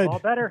 Good. All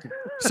better.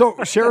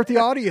 So share with the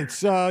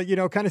audience,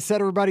 kind of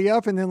set everybody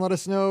up and then let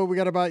us know, we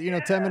got about,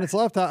 10 minutes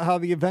left, how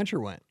the adventure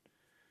went.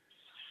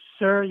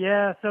 Sure.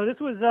 Yeah. So this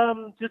was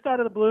just out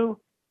of the blue,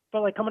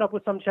 felt like coming up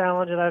with some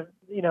challenge that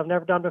I've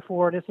never done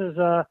before. This is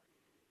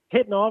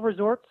hitting all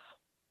resorts,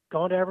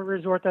 going to every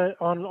resort that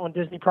on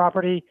Disney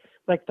property,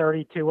 like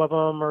 32 of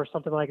them or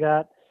something like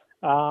that.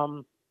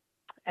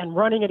 And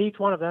running at each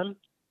one of them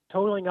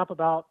totaling up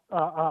about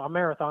a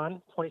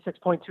marathon,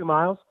 26.2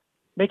 miles,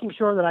 making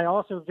sure that I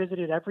also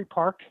visited every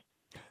park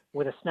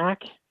with a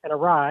snack and a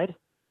ride,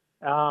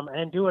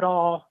 and do it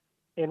all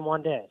in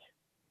one day.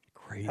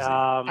 Crazy.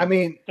 I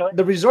mean,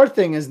 the resort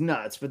thing is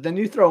nuts, but then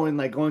you throw in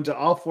like going to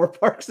all 4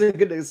 parks and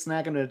get a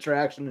snack and an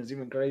attraction is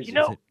even crazy.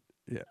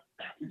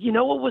 You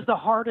know what was the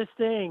hardest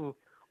thing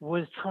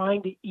was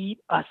trying to eat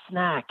a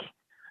snack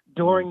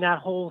during that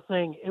whole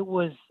thing. It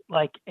was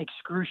like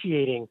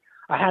excruciating.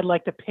 I had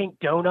like the pink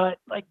donut,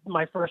 like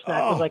my first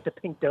snack was like the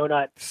pink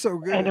donut. So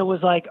good. And it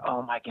was like,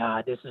 oh my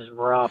God, this is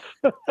rough.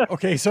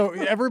 Okay, so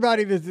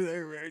everybody,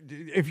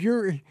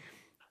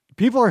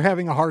 people are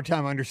having a hard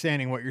time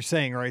understanding what you're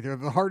saying right there.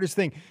 The hardest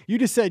thing, you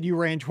just said you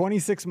ran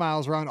 26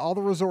 miles around all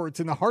the resorts,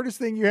 and the hardest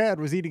thing you had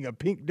was eating a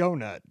pink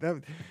donut.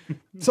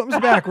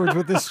 Something's backwards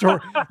with this story.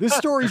 This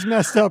story's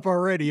messed up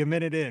already a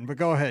minute in, but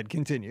go ahead,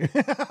 continue.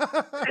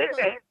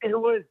 It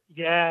was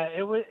I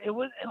don't know,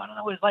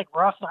 it was like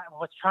rough. I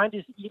was trying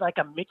to eat like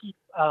a Mickey,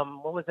 I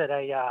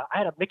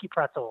had a Mickey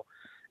pretzel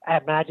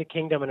at Magic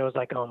Kingdom, and it was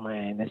like, oh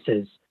man, this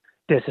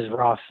is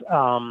rough.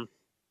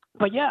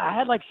 But yeah, I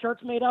had like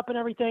shirts made up and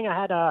everything. I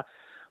had I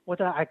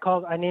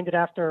named it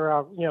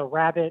after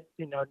Rabbit,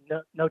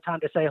 no time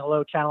to say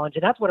hello challenge,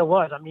 and that's what it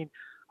was. I mean,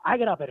 I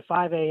got up at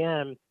 5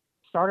 a.m.,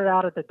 started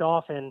out at the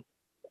Dolphin,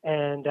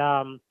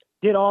 and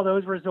did all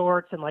those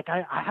resorts, and like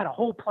I had a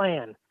whole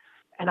plan,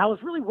 and I was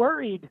really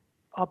worried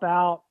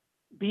about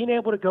being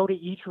able to go to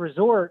each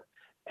resort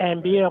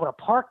and being able to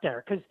park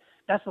there, because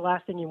that's the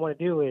last thing you want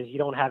to do is you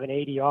don't have an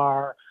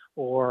ADR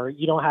or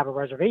you don't have a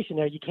reservation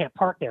there, you can't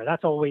park there.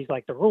 That's always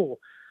like the rule.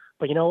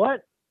 But you know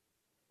what?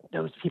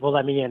 Those people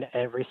let me in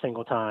every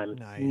single time.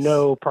 Nice.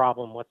 No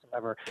problem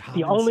whatsoever. Common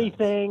the only sense.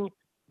 thing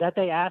that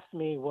they asked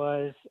me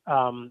was,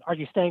 are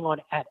you staying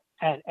on at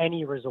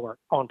any resort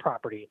on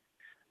property?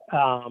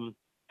 And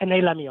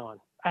they let me on.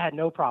 I had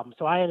no problem.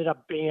 So I ended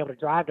up being able to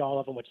drive to all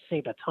of them, which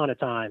saved a ton of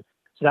time.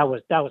 So that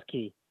was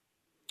key.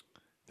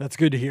 That's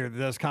good to hear.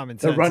 That's common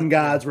sense. The run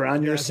gods were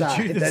on your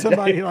side. That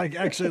somebody like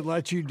actually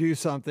let you do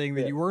something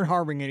that you weren't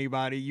harming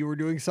anybody. You were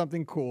doing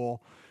something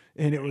cool,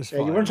 and it was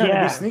fun. You weren't trying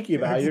to be sneaky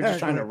about it. You're just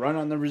trying to run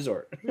on the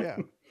resort. Yeah.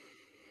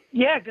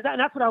 Yeah, because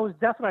that's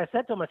what I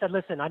said to him. I said,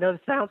 listen, I know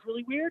this sounds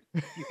really weird.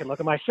 You can look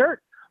at my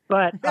shirt,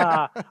 but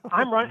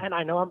I'm running, and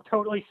I know I'm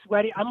totally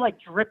sweaty. I'm like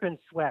dripping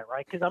sweat,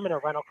 right? Because I'm in a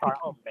rental car.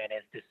 Oh man,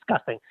 it's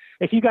disgusting.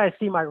 If you guys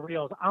see my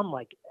reels, I'm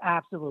like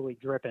absolutely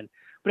dripping.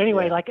 But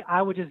anyway, like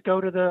I would just go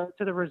to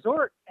the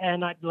resort,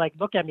 and I'd like,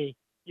 look at me.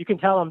 You can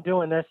tell I'm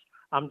doing this.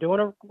 I'm doing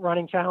a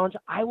running challenge.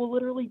 I will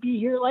literally be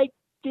here like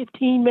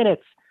 15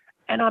 minutes,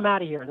 and I'm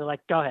out of here. And they're like,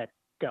 go ahead,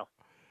 go.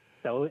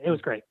 So it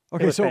was great.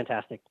 Okay, it was so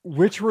fantastic.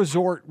 Which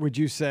resort would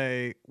you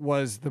say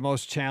was the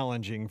most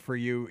challenging for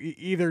you?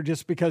 Either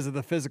just because of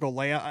the physical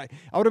layout.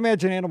 I would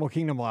imagine Animal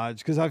Kingdom Lodge,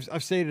 because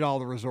I've stayed at all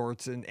the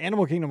resorts, and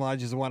Animal Kingdom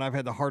Lodge is the one I've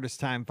had the hardest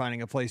time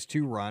finding a place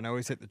to run. I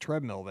always hit the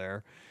treadmill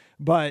there.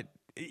 But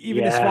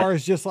even as far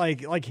as just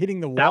like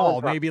hitting the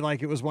wall, maybe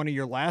like it was one of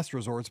your last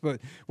resorts.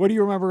 But what do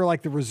you remember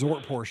like the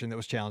resort portion that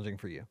was challenging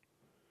for you?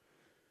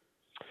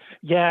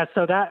 Yeah,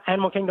 so that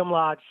Animal Kingdom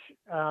Lodge,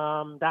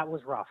 that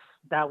was rough.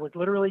 That was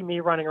literally me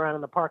running around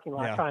in the parking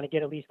lot trying to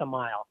get at least a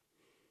mile.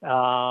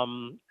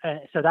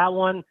 So that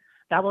one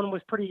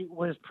was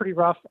pretty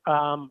rough.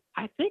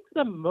 I think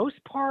the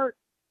most part,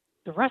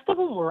 the rest of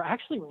them were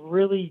actually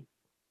really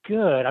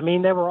good. I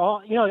mean, they were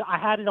all, I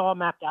had it all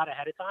mapped out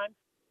ahead of time,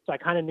 so I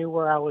kind of knew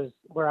where I was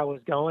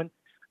going.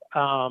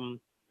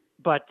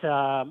 But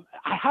I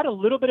had a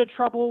little bit of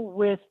trouble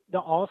with the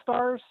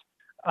All-Stars,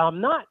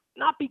 not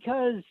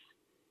because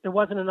there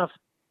wasn't enough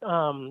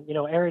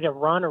area to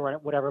run or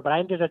whatever, but I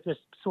ended up just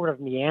sort of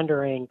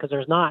meandering because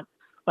there's not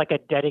like a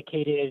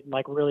dedicated,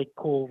 like really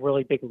cool,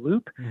 really big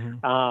loop.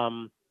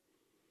 Mm-hmm.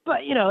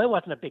 But it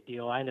wasn't a big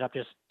deal. I ended up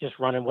just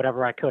running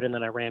whatever I could, and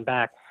then I ran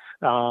back.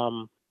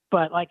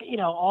 But like,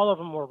 all of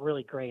them were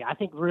really great. I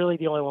think really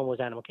the only one was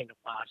Animal Kingdom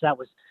Lodge. It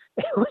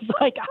was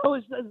like, I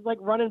was like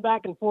running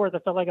back and forth. I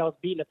felt like I was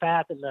beating a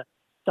path in the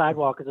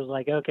sidewalk because it was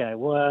like, okay,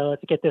 well,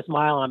 let's get this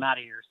mile and I'm out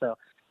of here. So,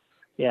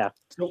 yeah.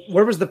 So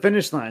where was the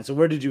finish line? So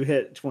where did you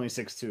hit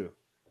 26.2?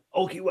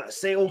 Okie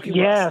West. Say Okie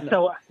West.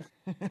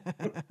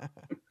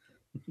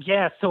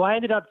 Yeah. So I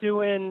ended up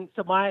doing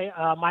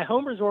my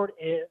home resort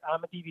is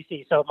I'm a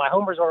DVC. So my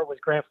home resort was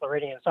Grand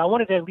Floridian. So I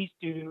wanted to at least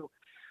do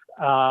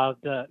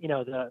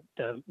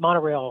the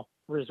monorail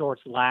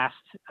resorts last.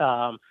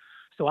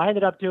 So I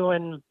ended up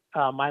doing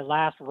my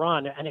last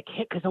run, and it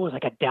hit because it was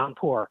like a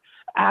downpour,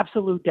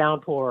 absolute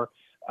downpour.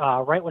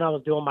 Right when I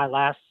was doing my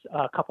last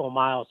couple of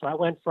miles. So I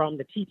went from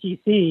the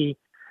TTC,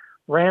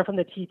 ran from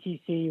the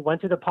TTC,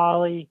 went to the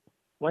Poly,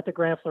 went to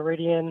Grand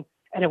Floridian.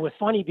 And it was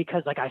funny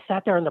because like I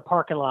sat there in the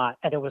parking lot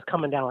and it was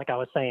coming down, like I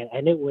was saying,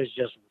 and it was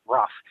just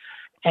rough.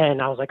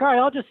 And I was like, all right,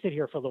 I'll just sit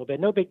here for a little bit.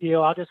 No big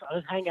deal. I'll just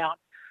hang out.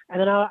 And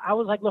then I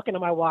was like looking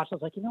at my watch. I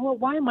was like, you know what?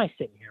 Why am I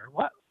sitting here?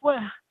 What?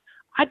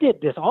 I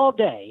did this all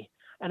day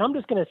and I'm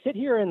just going to sit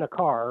here in the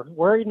car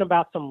worrying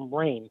about some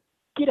rain.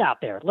 Get out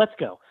there. Let's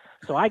go.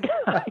 So I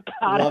got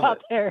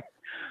out there,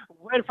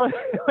 went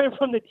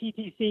from the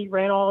TTC,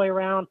 ran all the way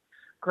around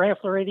Grand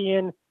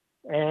Floridian,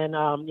 and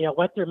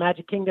went through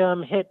Magic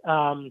Kingdom, hit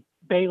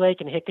Bay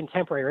Lake, and hit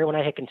Contemporary. When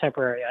I hit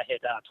Contemporary, I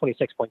hit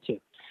 26.2.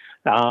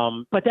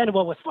 But then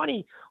what was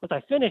funny was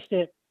I finished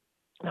it,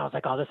 and I was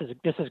like, oh,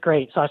 this is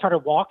great. So I started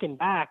walking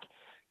back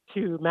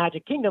to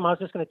Magic Kingdom. I was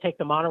just going to take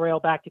the monorail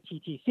back to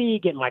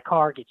TTC, get in my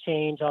car, get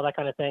changed, all that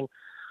kind of thing.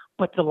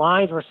 But the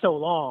lines were so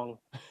long,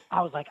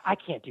 I was like, I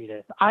can't do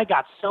this. I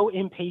got so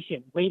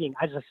impatient waiting.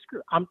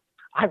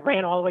 I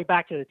ran all the way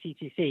back to the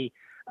TTC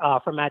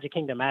from Magic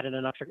Kingdom, added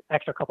an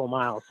extra couple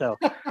miles. So,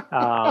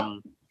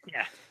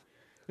 yeah.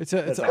 It's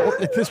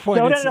at this point,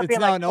 so it's like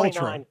now an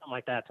ultra. Something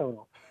like that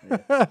total.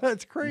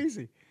 That's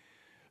crazy.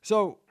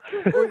 So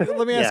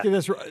let me ask you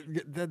this.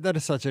 That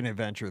is such an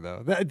adventure,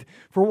 though.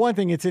 For one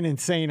thing, it's an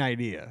insane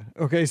idea.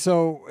 Okay,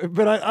 so,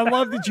 but I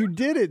love that you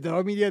did it, though.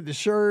 I mean, you had the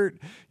shirt.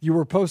 You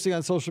were posting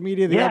on social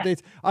media, the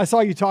updates. I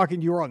saw you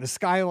talking. You were on the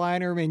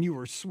Skyliner, man. You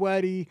were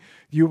sweaty.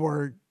 You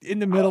were in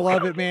the middle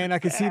of it, man. I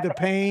could see the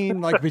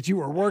pain, but you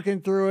were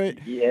working through it.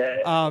 Yeah.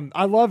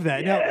 I love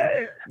that.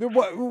 Yeah. Now,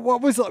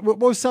 what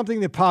was something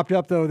that popped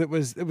up, though, that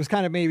was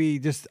kind of maybe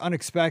just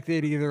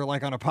unexpected, either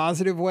like on a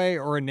positive way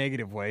or a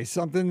negative way?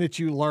 Something that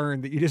you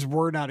learned that you just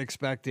were not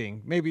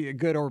expecting, maybe a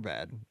good or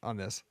bad on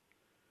this.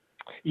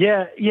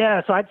 Yeah.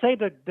 So I'd say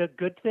the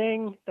good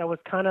thing that was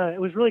it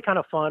was really kind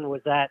of fun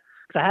was that,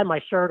 because I had my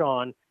shirt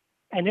on,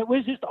 and it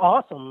was just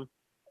awesome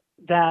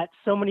that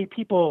so many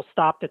people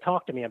stopped to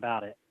talk to me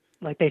about it.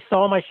 Like they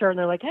saw my shirt and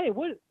they're like, hey,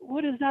 what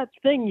is that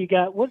thing you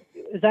got? What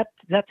is that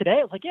today?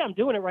 I was like, yeah, I'm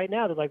doing it right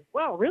now. They're like,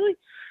 wow, really?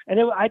 And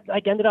I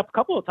ended up a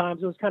couple of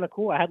times. It was kind of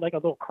cool. I had like a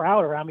little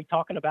crowd around me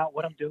talking about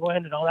what I'm doing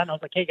and all that. And I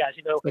was like, hey guys,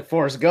 like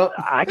Forrest Gump.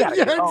 I gotta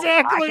go.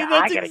 Exactly.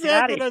 I gotta get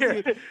out of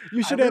here.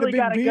 You should have a big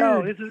beard.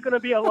 Go. This is going to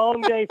be a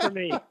long day for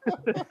me.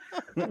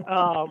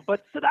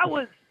 But so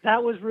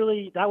that was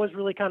really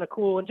kind of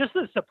cool. And just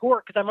the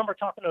support, because I remember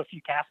talking to a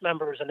few cast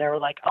members and they were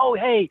like, oh,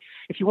 hey,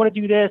 if you want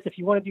to do this, if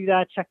you want to do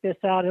that, check this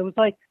out. It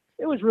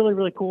was really,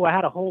 really cool. I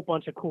had a whole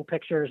bunch of cool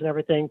pictures and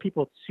everything.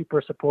 People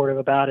super supportive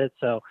about it.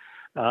 So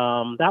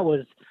that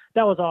was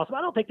awesome.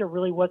 I don't think there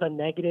really was a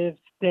negative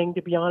thing,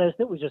 to be honest.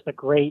 It was just it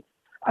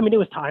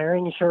was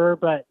tiring, sure,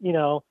 but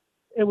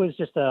it was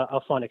just a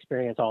fun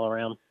experience all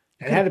around.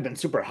 It had to have been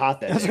super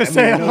hot that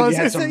day. You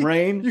had some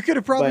rain. You could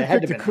have probably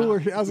picked a cooler.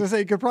 Hot. I was gonna say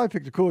you could probably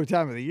pick a cooler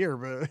time of the year,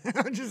 but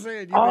I'm just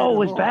saying. It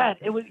was bad.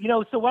 It was,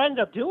 so what I ended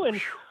up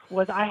doing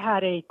was I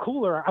had a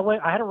cooler.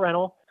 I had a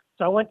rental,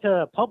 so I went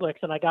to Publix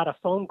and I got a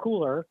foam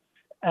cooler,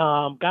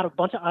 got a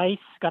bunch of ice,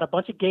 got a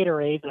bunch of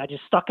Gatorade, and I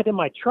just stuck it in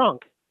my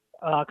trunk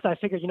because I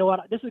figured, you know what,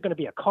 this is going to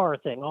be a car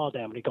thing all day.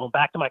 I'm going to be going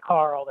back to my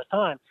car all the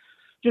time.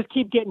 Just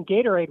keep getting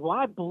Gatorade. Well,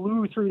 I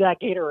blew through that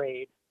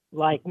Gatorade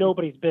like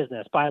nobody's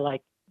business by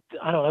like,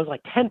 I don't know, it was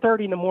like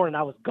 10:30 in the morning.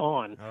 I was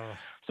gone. Oh.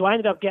 So I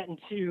ended up getting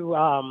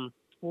to,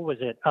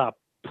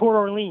 Port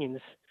Orleans.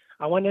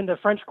 I went into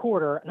French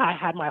Quarter and I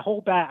had my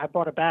whole bag. I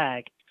brought a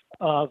bag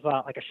of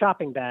like a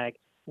shopping bag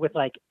with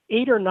like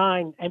 8 or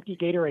 9 empty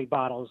Gatorade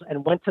bottles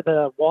and went to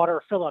the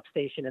water fill-up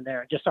station in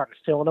there and just started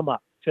filling them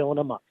up.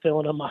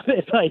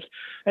 It's like,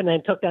 and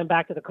then took them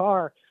back to the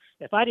car.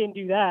 If I didn't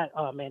do that,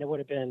 oh man, it would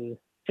have been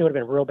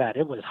real bad.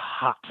 It was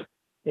hot.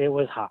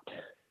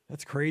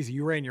 That's crazy.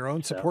 You ran your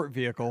own support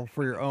vehicle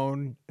for your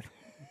own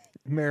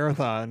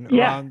marathon.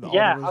 Yeah. I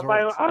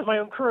was my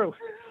own crew.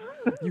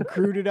 You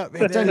crewed it up.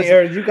 Man,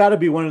 Aaron, you got to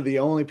be one of the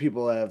only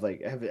people that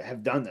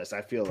have done this.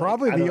 I feel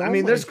probably like. I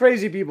mean, there's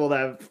crazy people that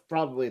have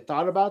probably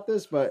thought about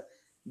this, but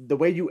the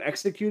way you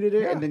executed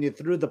it and then you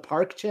threw the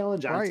park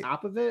challenge on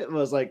top of it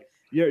was like,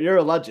 you're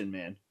a legend,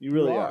 man. You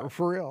really are.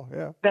 For real.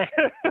 Yeah.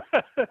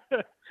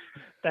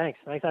 Thanks.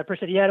 I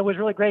appreciate it. Yeah, it was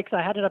really great because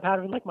I ended up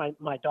having like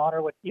my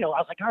daughter with, I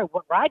was like, all right,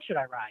 what ride should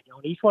I ride?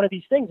 On each one of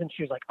these things. And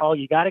she was like, oh,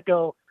 you got to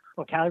go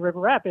on Cali River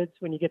Rapids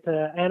when you get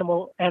to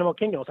Animal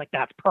Kingdom. I was like,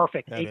 that's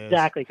perfect.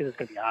 Exactly. Because it's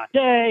going to be a hot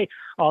day,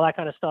 all that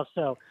kind of stuff.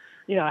 So,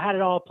 I had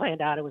it all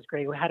planned out. It was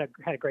great. We had a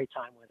great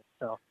time with it.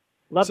 So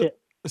loved it.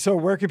 So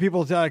where can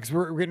people, because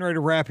we're getting ready to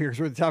wrap here because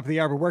we're at the top of the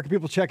hour, but where can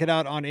people check it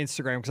out on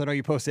Instagram? Because I know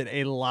you posted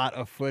a lot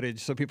of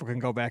footage so people can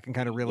go back and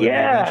kind of relive the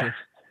adventure.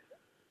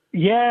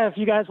 Yeah, if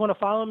you guys want to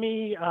follow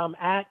me,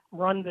 at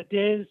Run the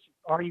Diz,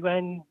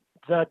 RUN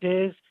the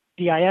Diz,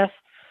 DIS.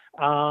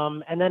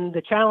 And then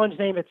the challenge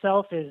name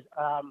itself is,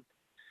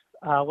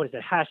 #Rabbits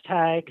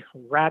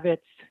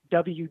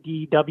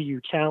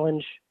WDW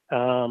challenge.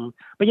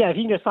 But yeah, if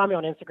you can just find me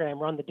on Instagram,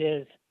 Run the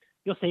Diz,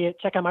 you'll see it.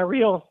 Check out my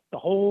reel. The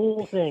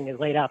whole thing is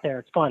laid out there.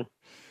 It's fun.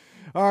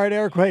 All right,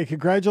 Eric, hey,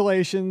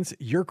 congratulations.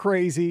 You're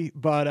crazy,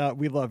 but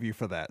we love you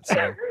for that.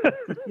 So.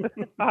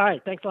 All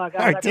right, thanks a lot,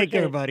 guys. All right, take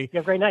care, buddy. You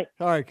have a great night.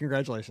 All right,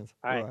 congratulations.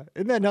 All right.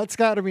 Isn't that nuts,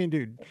 Scott? I mean,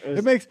 dude,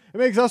 it makes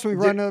us when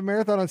we run a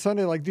marathon on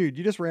Sunday, like, dude,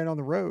 you just ran on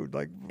the road.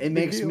 Like, it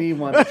makes me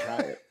want to try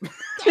it.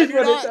 That's what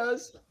it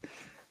does.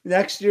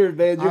 Next year,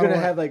 man, you're gonna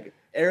have like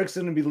Eric's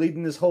going to be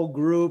leading this whole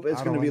group.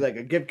 It's going to be like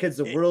a Give Kids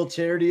the World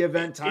charity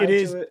event tied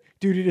to it.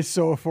 Dude, it is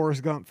so a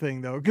Forrest Gump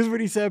thing though, because when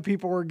he said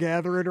people were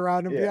gathering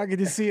around him, I could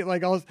just see it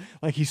like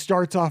he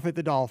starts off at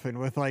the Dolphin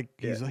with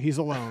he's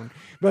alone.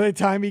 By the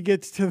time he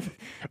gets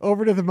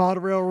over to the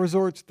monorail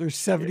resorts, there's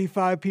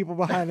 75 people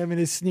behind him, and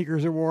his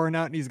sneakers are worn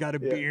out, and he's got a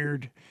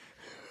beard.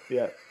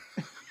 Yeah.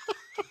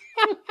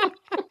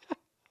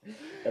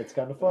 That's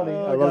kind of funny.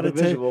 I love the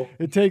visual.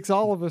 It takes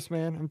all of us,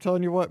 man. I'm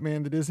telling you what,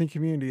 man, the Disney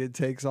community, it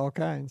takes all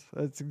kinds.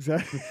 That's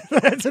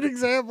an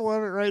example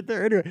of it right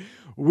there. Anyway,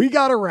 we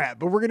got a wrap,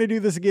 but we're going to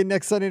do this again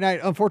next Sunday night.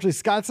 Unfortunately,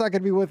 Scott's not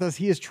going to be with us.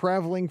 He is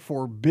traveling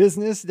for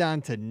business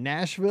down to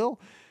Nashville.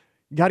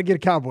 Got to get a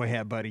cowboy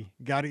hat, buddy.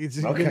 Got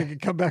to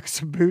come back with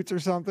some boots or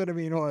something. I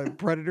mean, a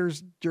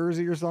Predators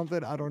jersey or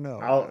something. I don't know.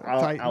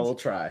 I will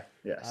try.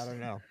 Yes. I don't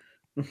know.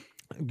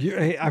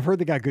 I've heard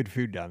they got good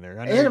food down there.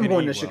 And I'm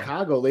going to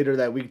Chicago later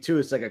that week too.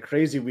 It's like a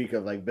crazy week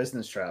of like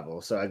business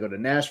travel. So I go to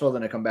Nashville,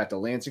 then I come back to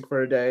Lansing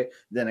for a day.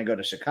 Then I go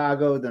to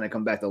Chicago, then I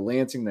come back to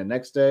Lansing the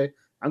next day.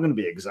 I'm going to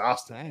be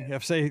exhausted.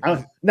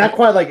 I'm not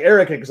quite like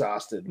Eric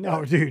exhausted.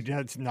 No, dude,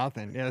 that's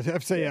nothing. Yeah, I have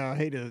to say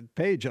hey to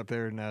Paige up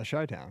there in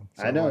Chi-Town.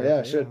 So, I know,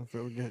 I should.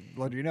 So we'll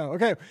let you know.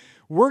 Okay,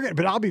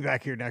 but I'll be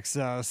back here next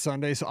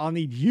Sunday, so I'll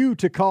need you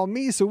to call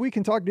me so we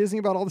can talk Disney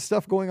about all the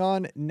stuff going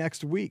on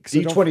next week. So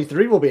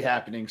D23 will be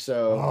happening,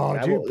 so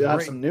we'll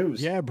have some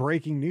news. Yeah,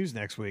 breaking news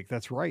next week.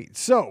 That's right.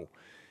 So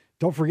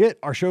don't forget,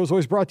 our show is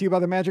always brought to you by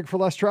the Magic for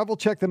Less Travel.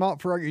 Check them out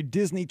for all your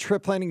Disney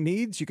trip planning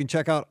needs. You can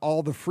check out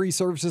all the free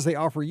services they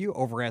offer you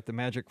over at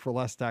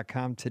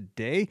themagicforless.com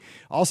today.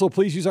 Also,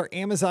 please use our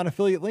Amazon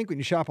affiliate link when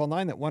you shop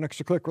online. That one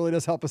extra click really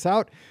does help us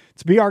out.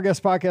 It's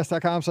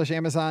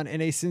beourguestpodcast.com/Amazon.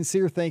 And a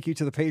sincere thank you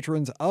to the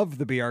patrons of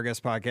the Be Our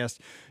Guest Podcast.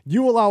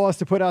 You allow us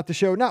to put out the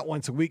show not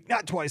once a week,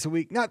 not twice a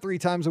week, not 3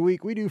 times a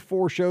week. We do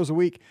 4 shows a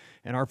week,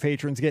 and our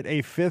patrons get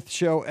a 5th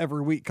show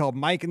every week called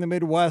Mike in the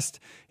Midwest.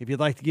 If you'd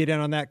like to get in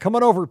on that, come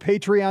on over,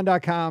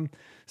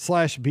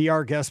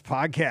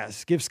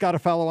 patreon.com/BeOurGuestPodcast. Give Scott a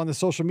follow on the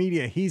social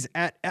media. He's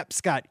at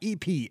Epscott,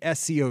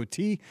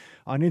 EPSCOT,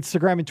 on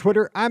Instagram and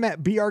Twitter. I'm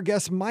at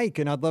BeOurGuestMike,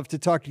 and I'd love to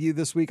talk to you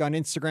this week on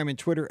Instagram and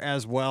Twitter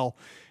as well.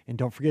 And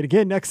don't forget,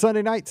 again, next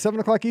Sunday night, 7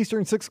 o'clock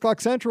Eastern, 6 o'clock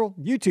Central,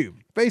 YouTube,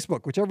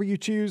 Facebook, whichever you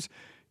choose,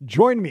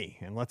 join me,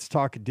 and let's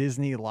talk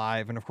Disney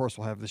live. And, of course,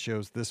 we'll have the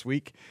shows this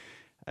week.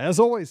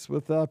 As always,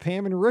 with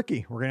Pam and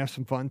Ricky, we're going to have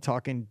some fun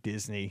talking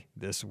Disney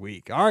this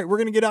week. All right, we're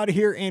going to get out of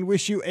here and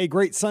wish you a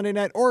great Sunday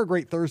night or a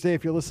great Thursday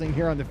if you're listening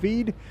here on the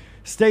feed.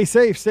 Stay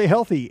safe, stay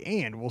healthy,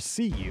 and we'll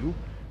see you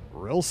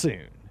real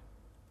soon.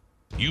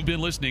 You've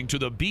been listening to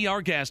the Be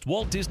Our Guest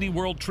Walt Disney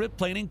World Trip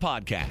Planning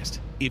Podcast.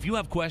 If you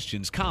have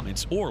questions,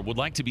 comments, or would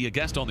like to be a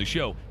guest on the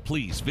show,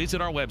 please visit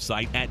our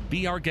website at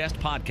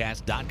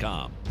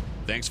beourguestpodcast.com.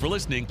 Thanks for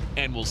listening,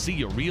 and we'll see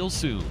you real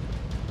soon.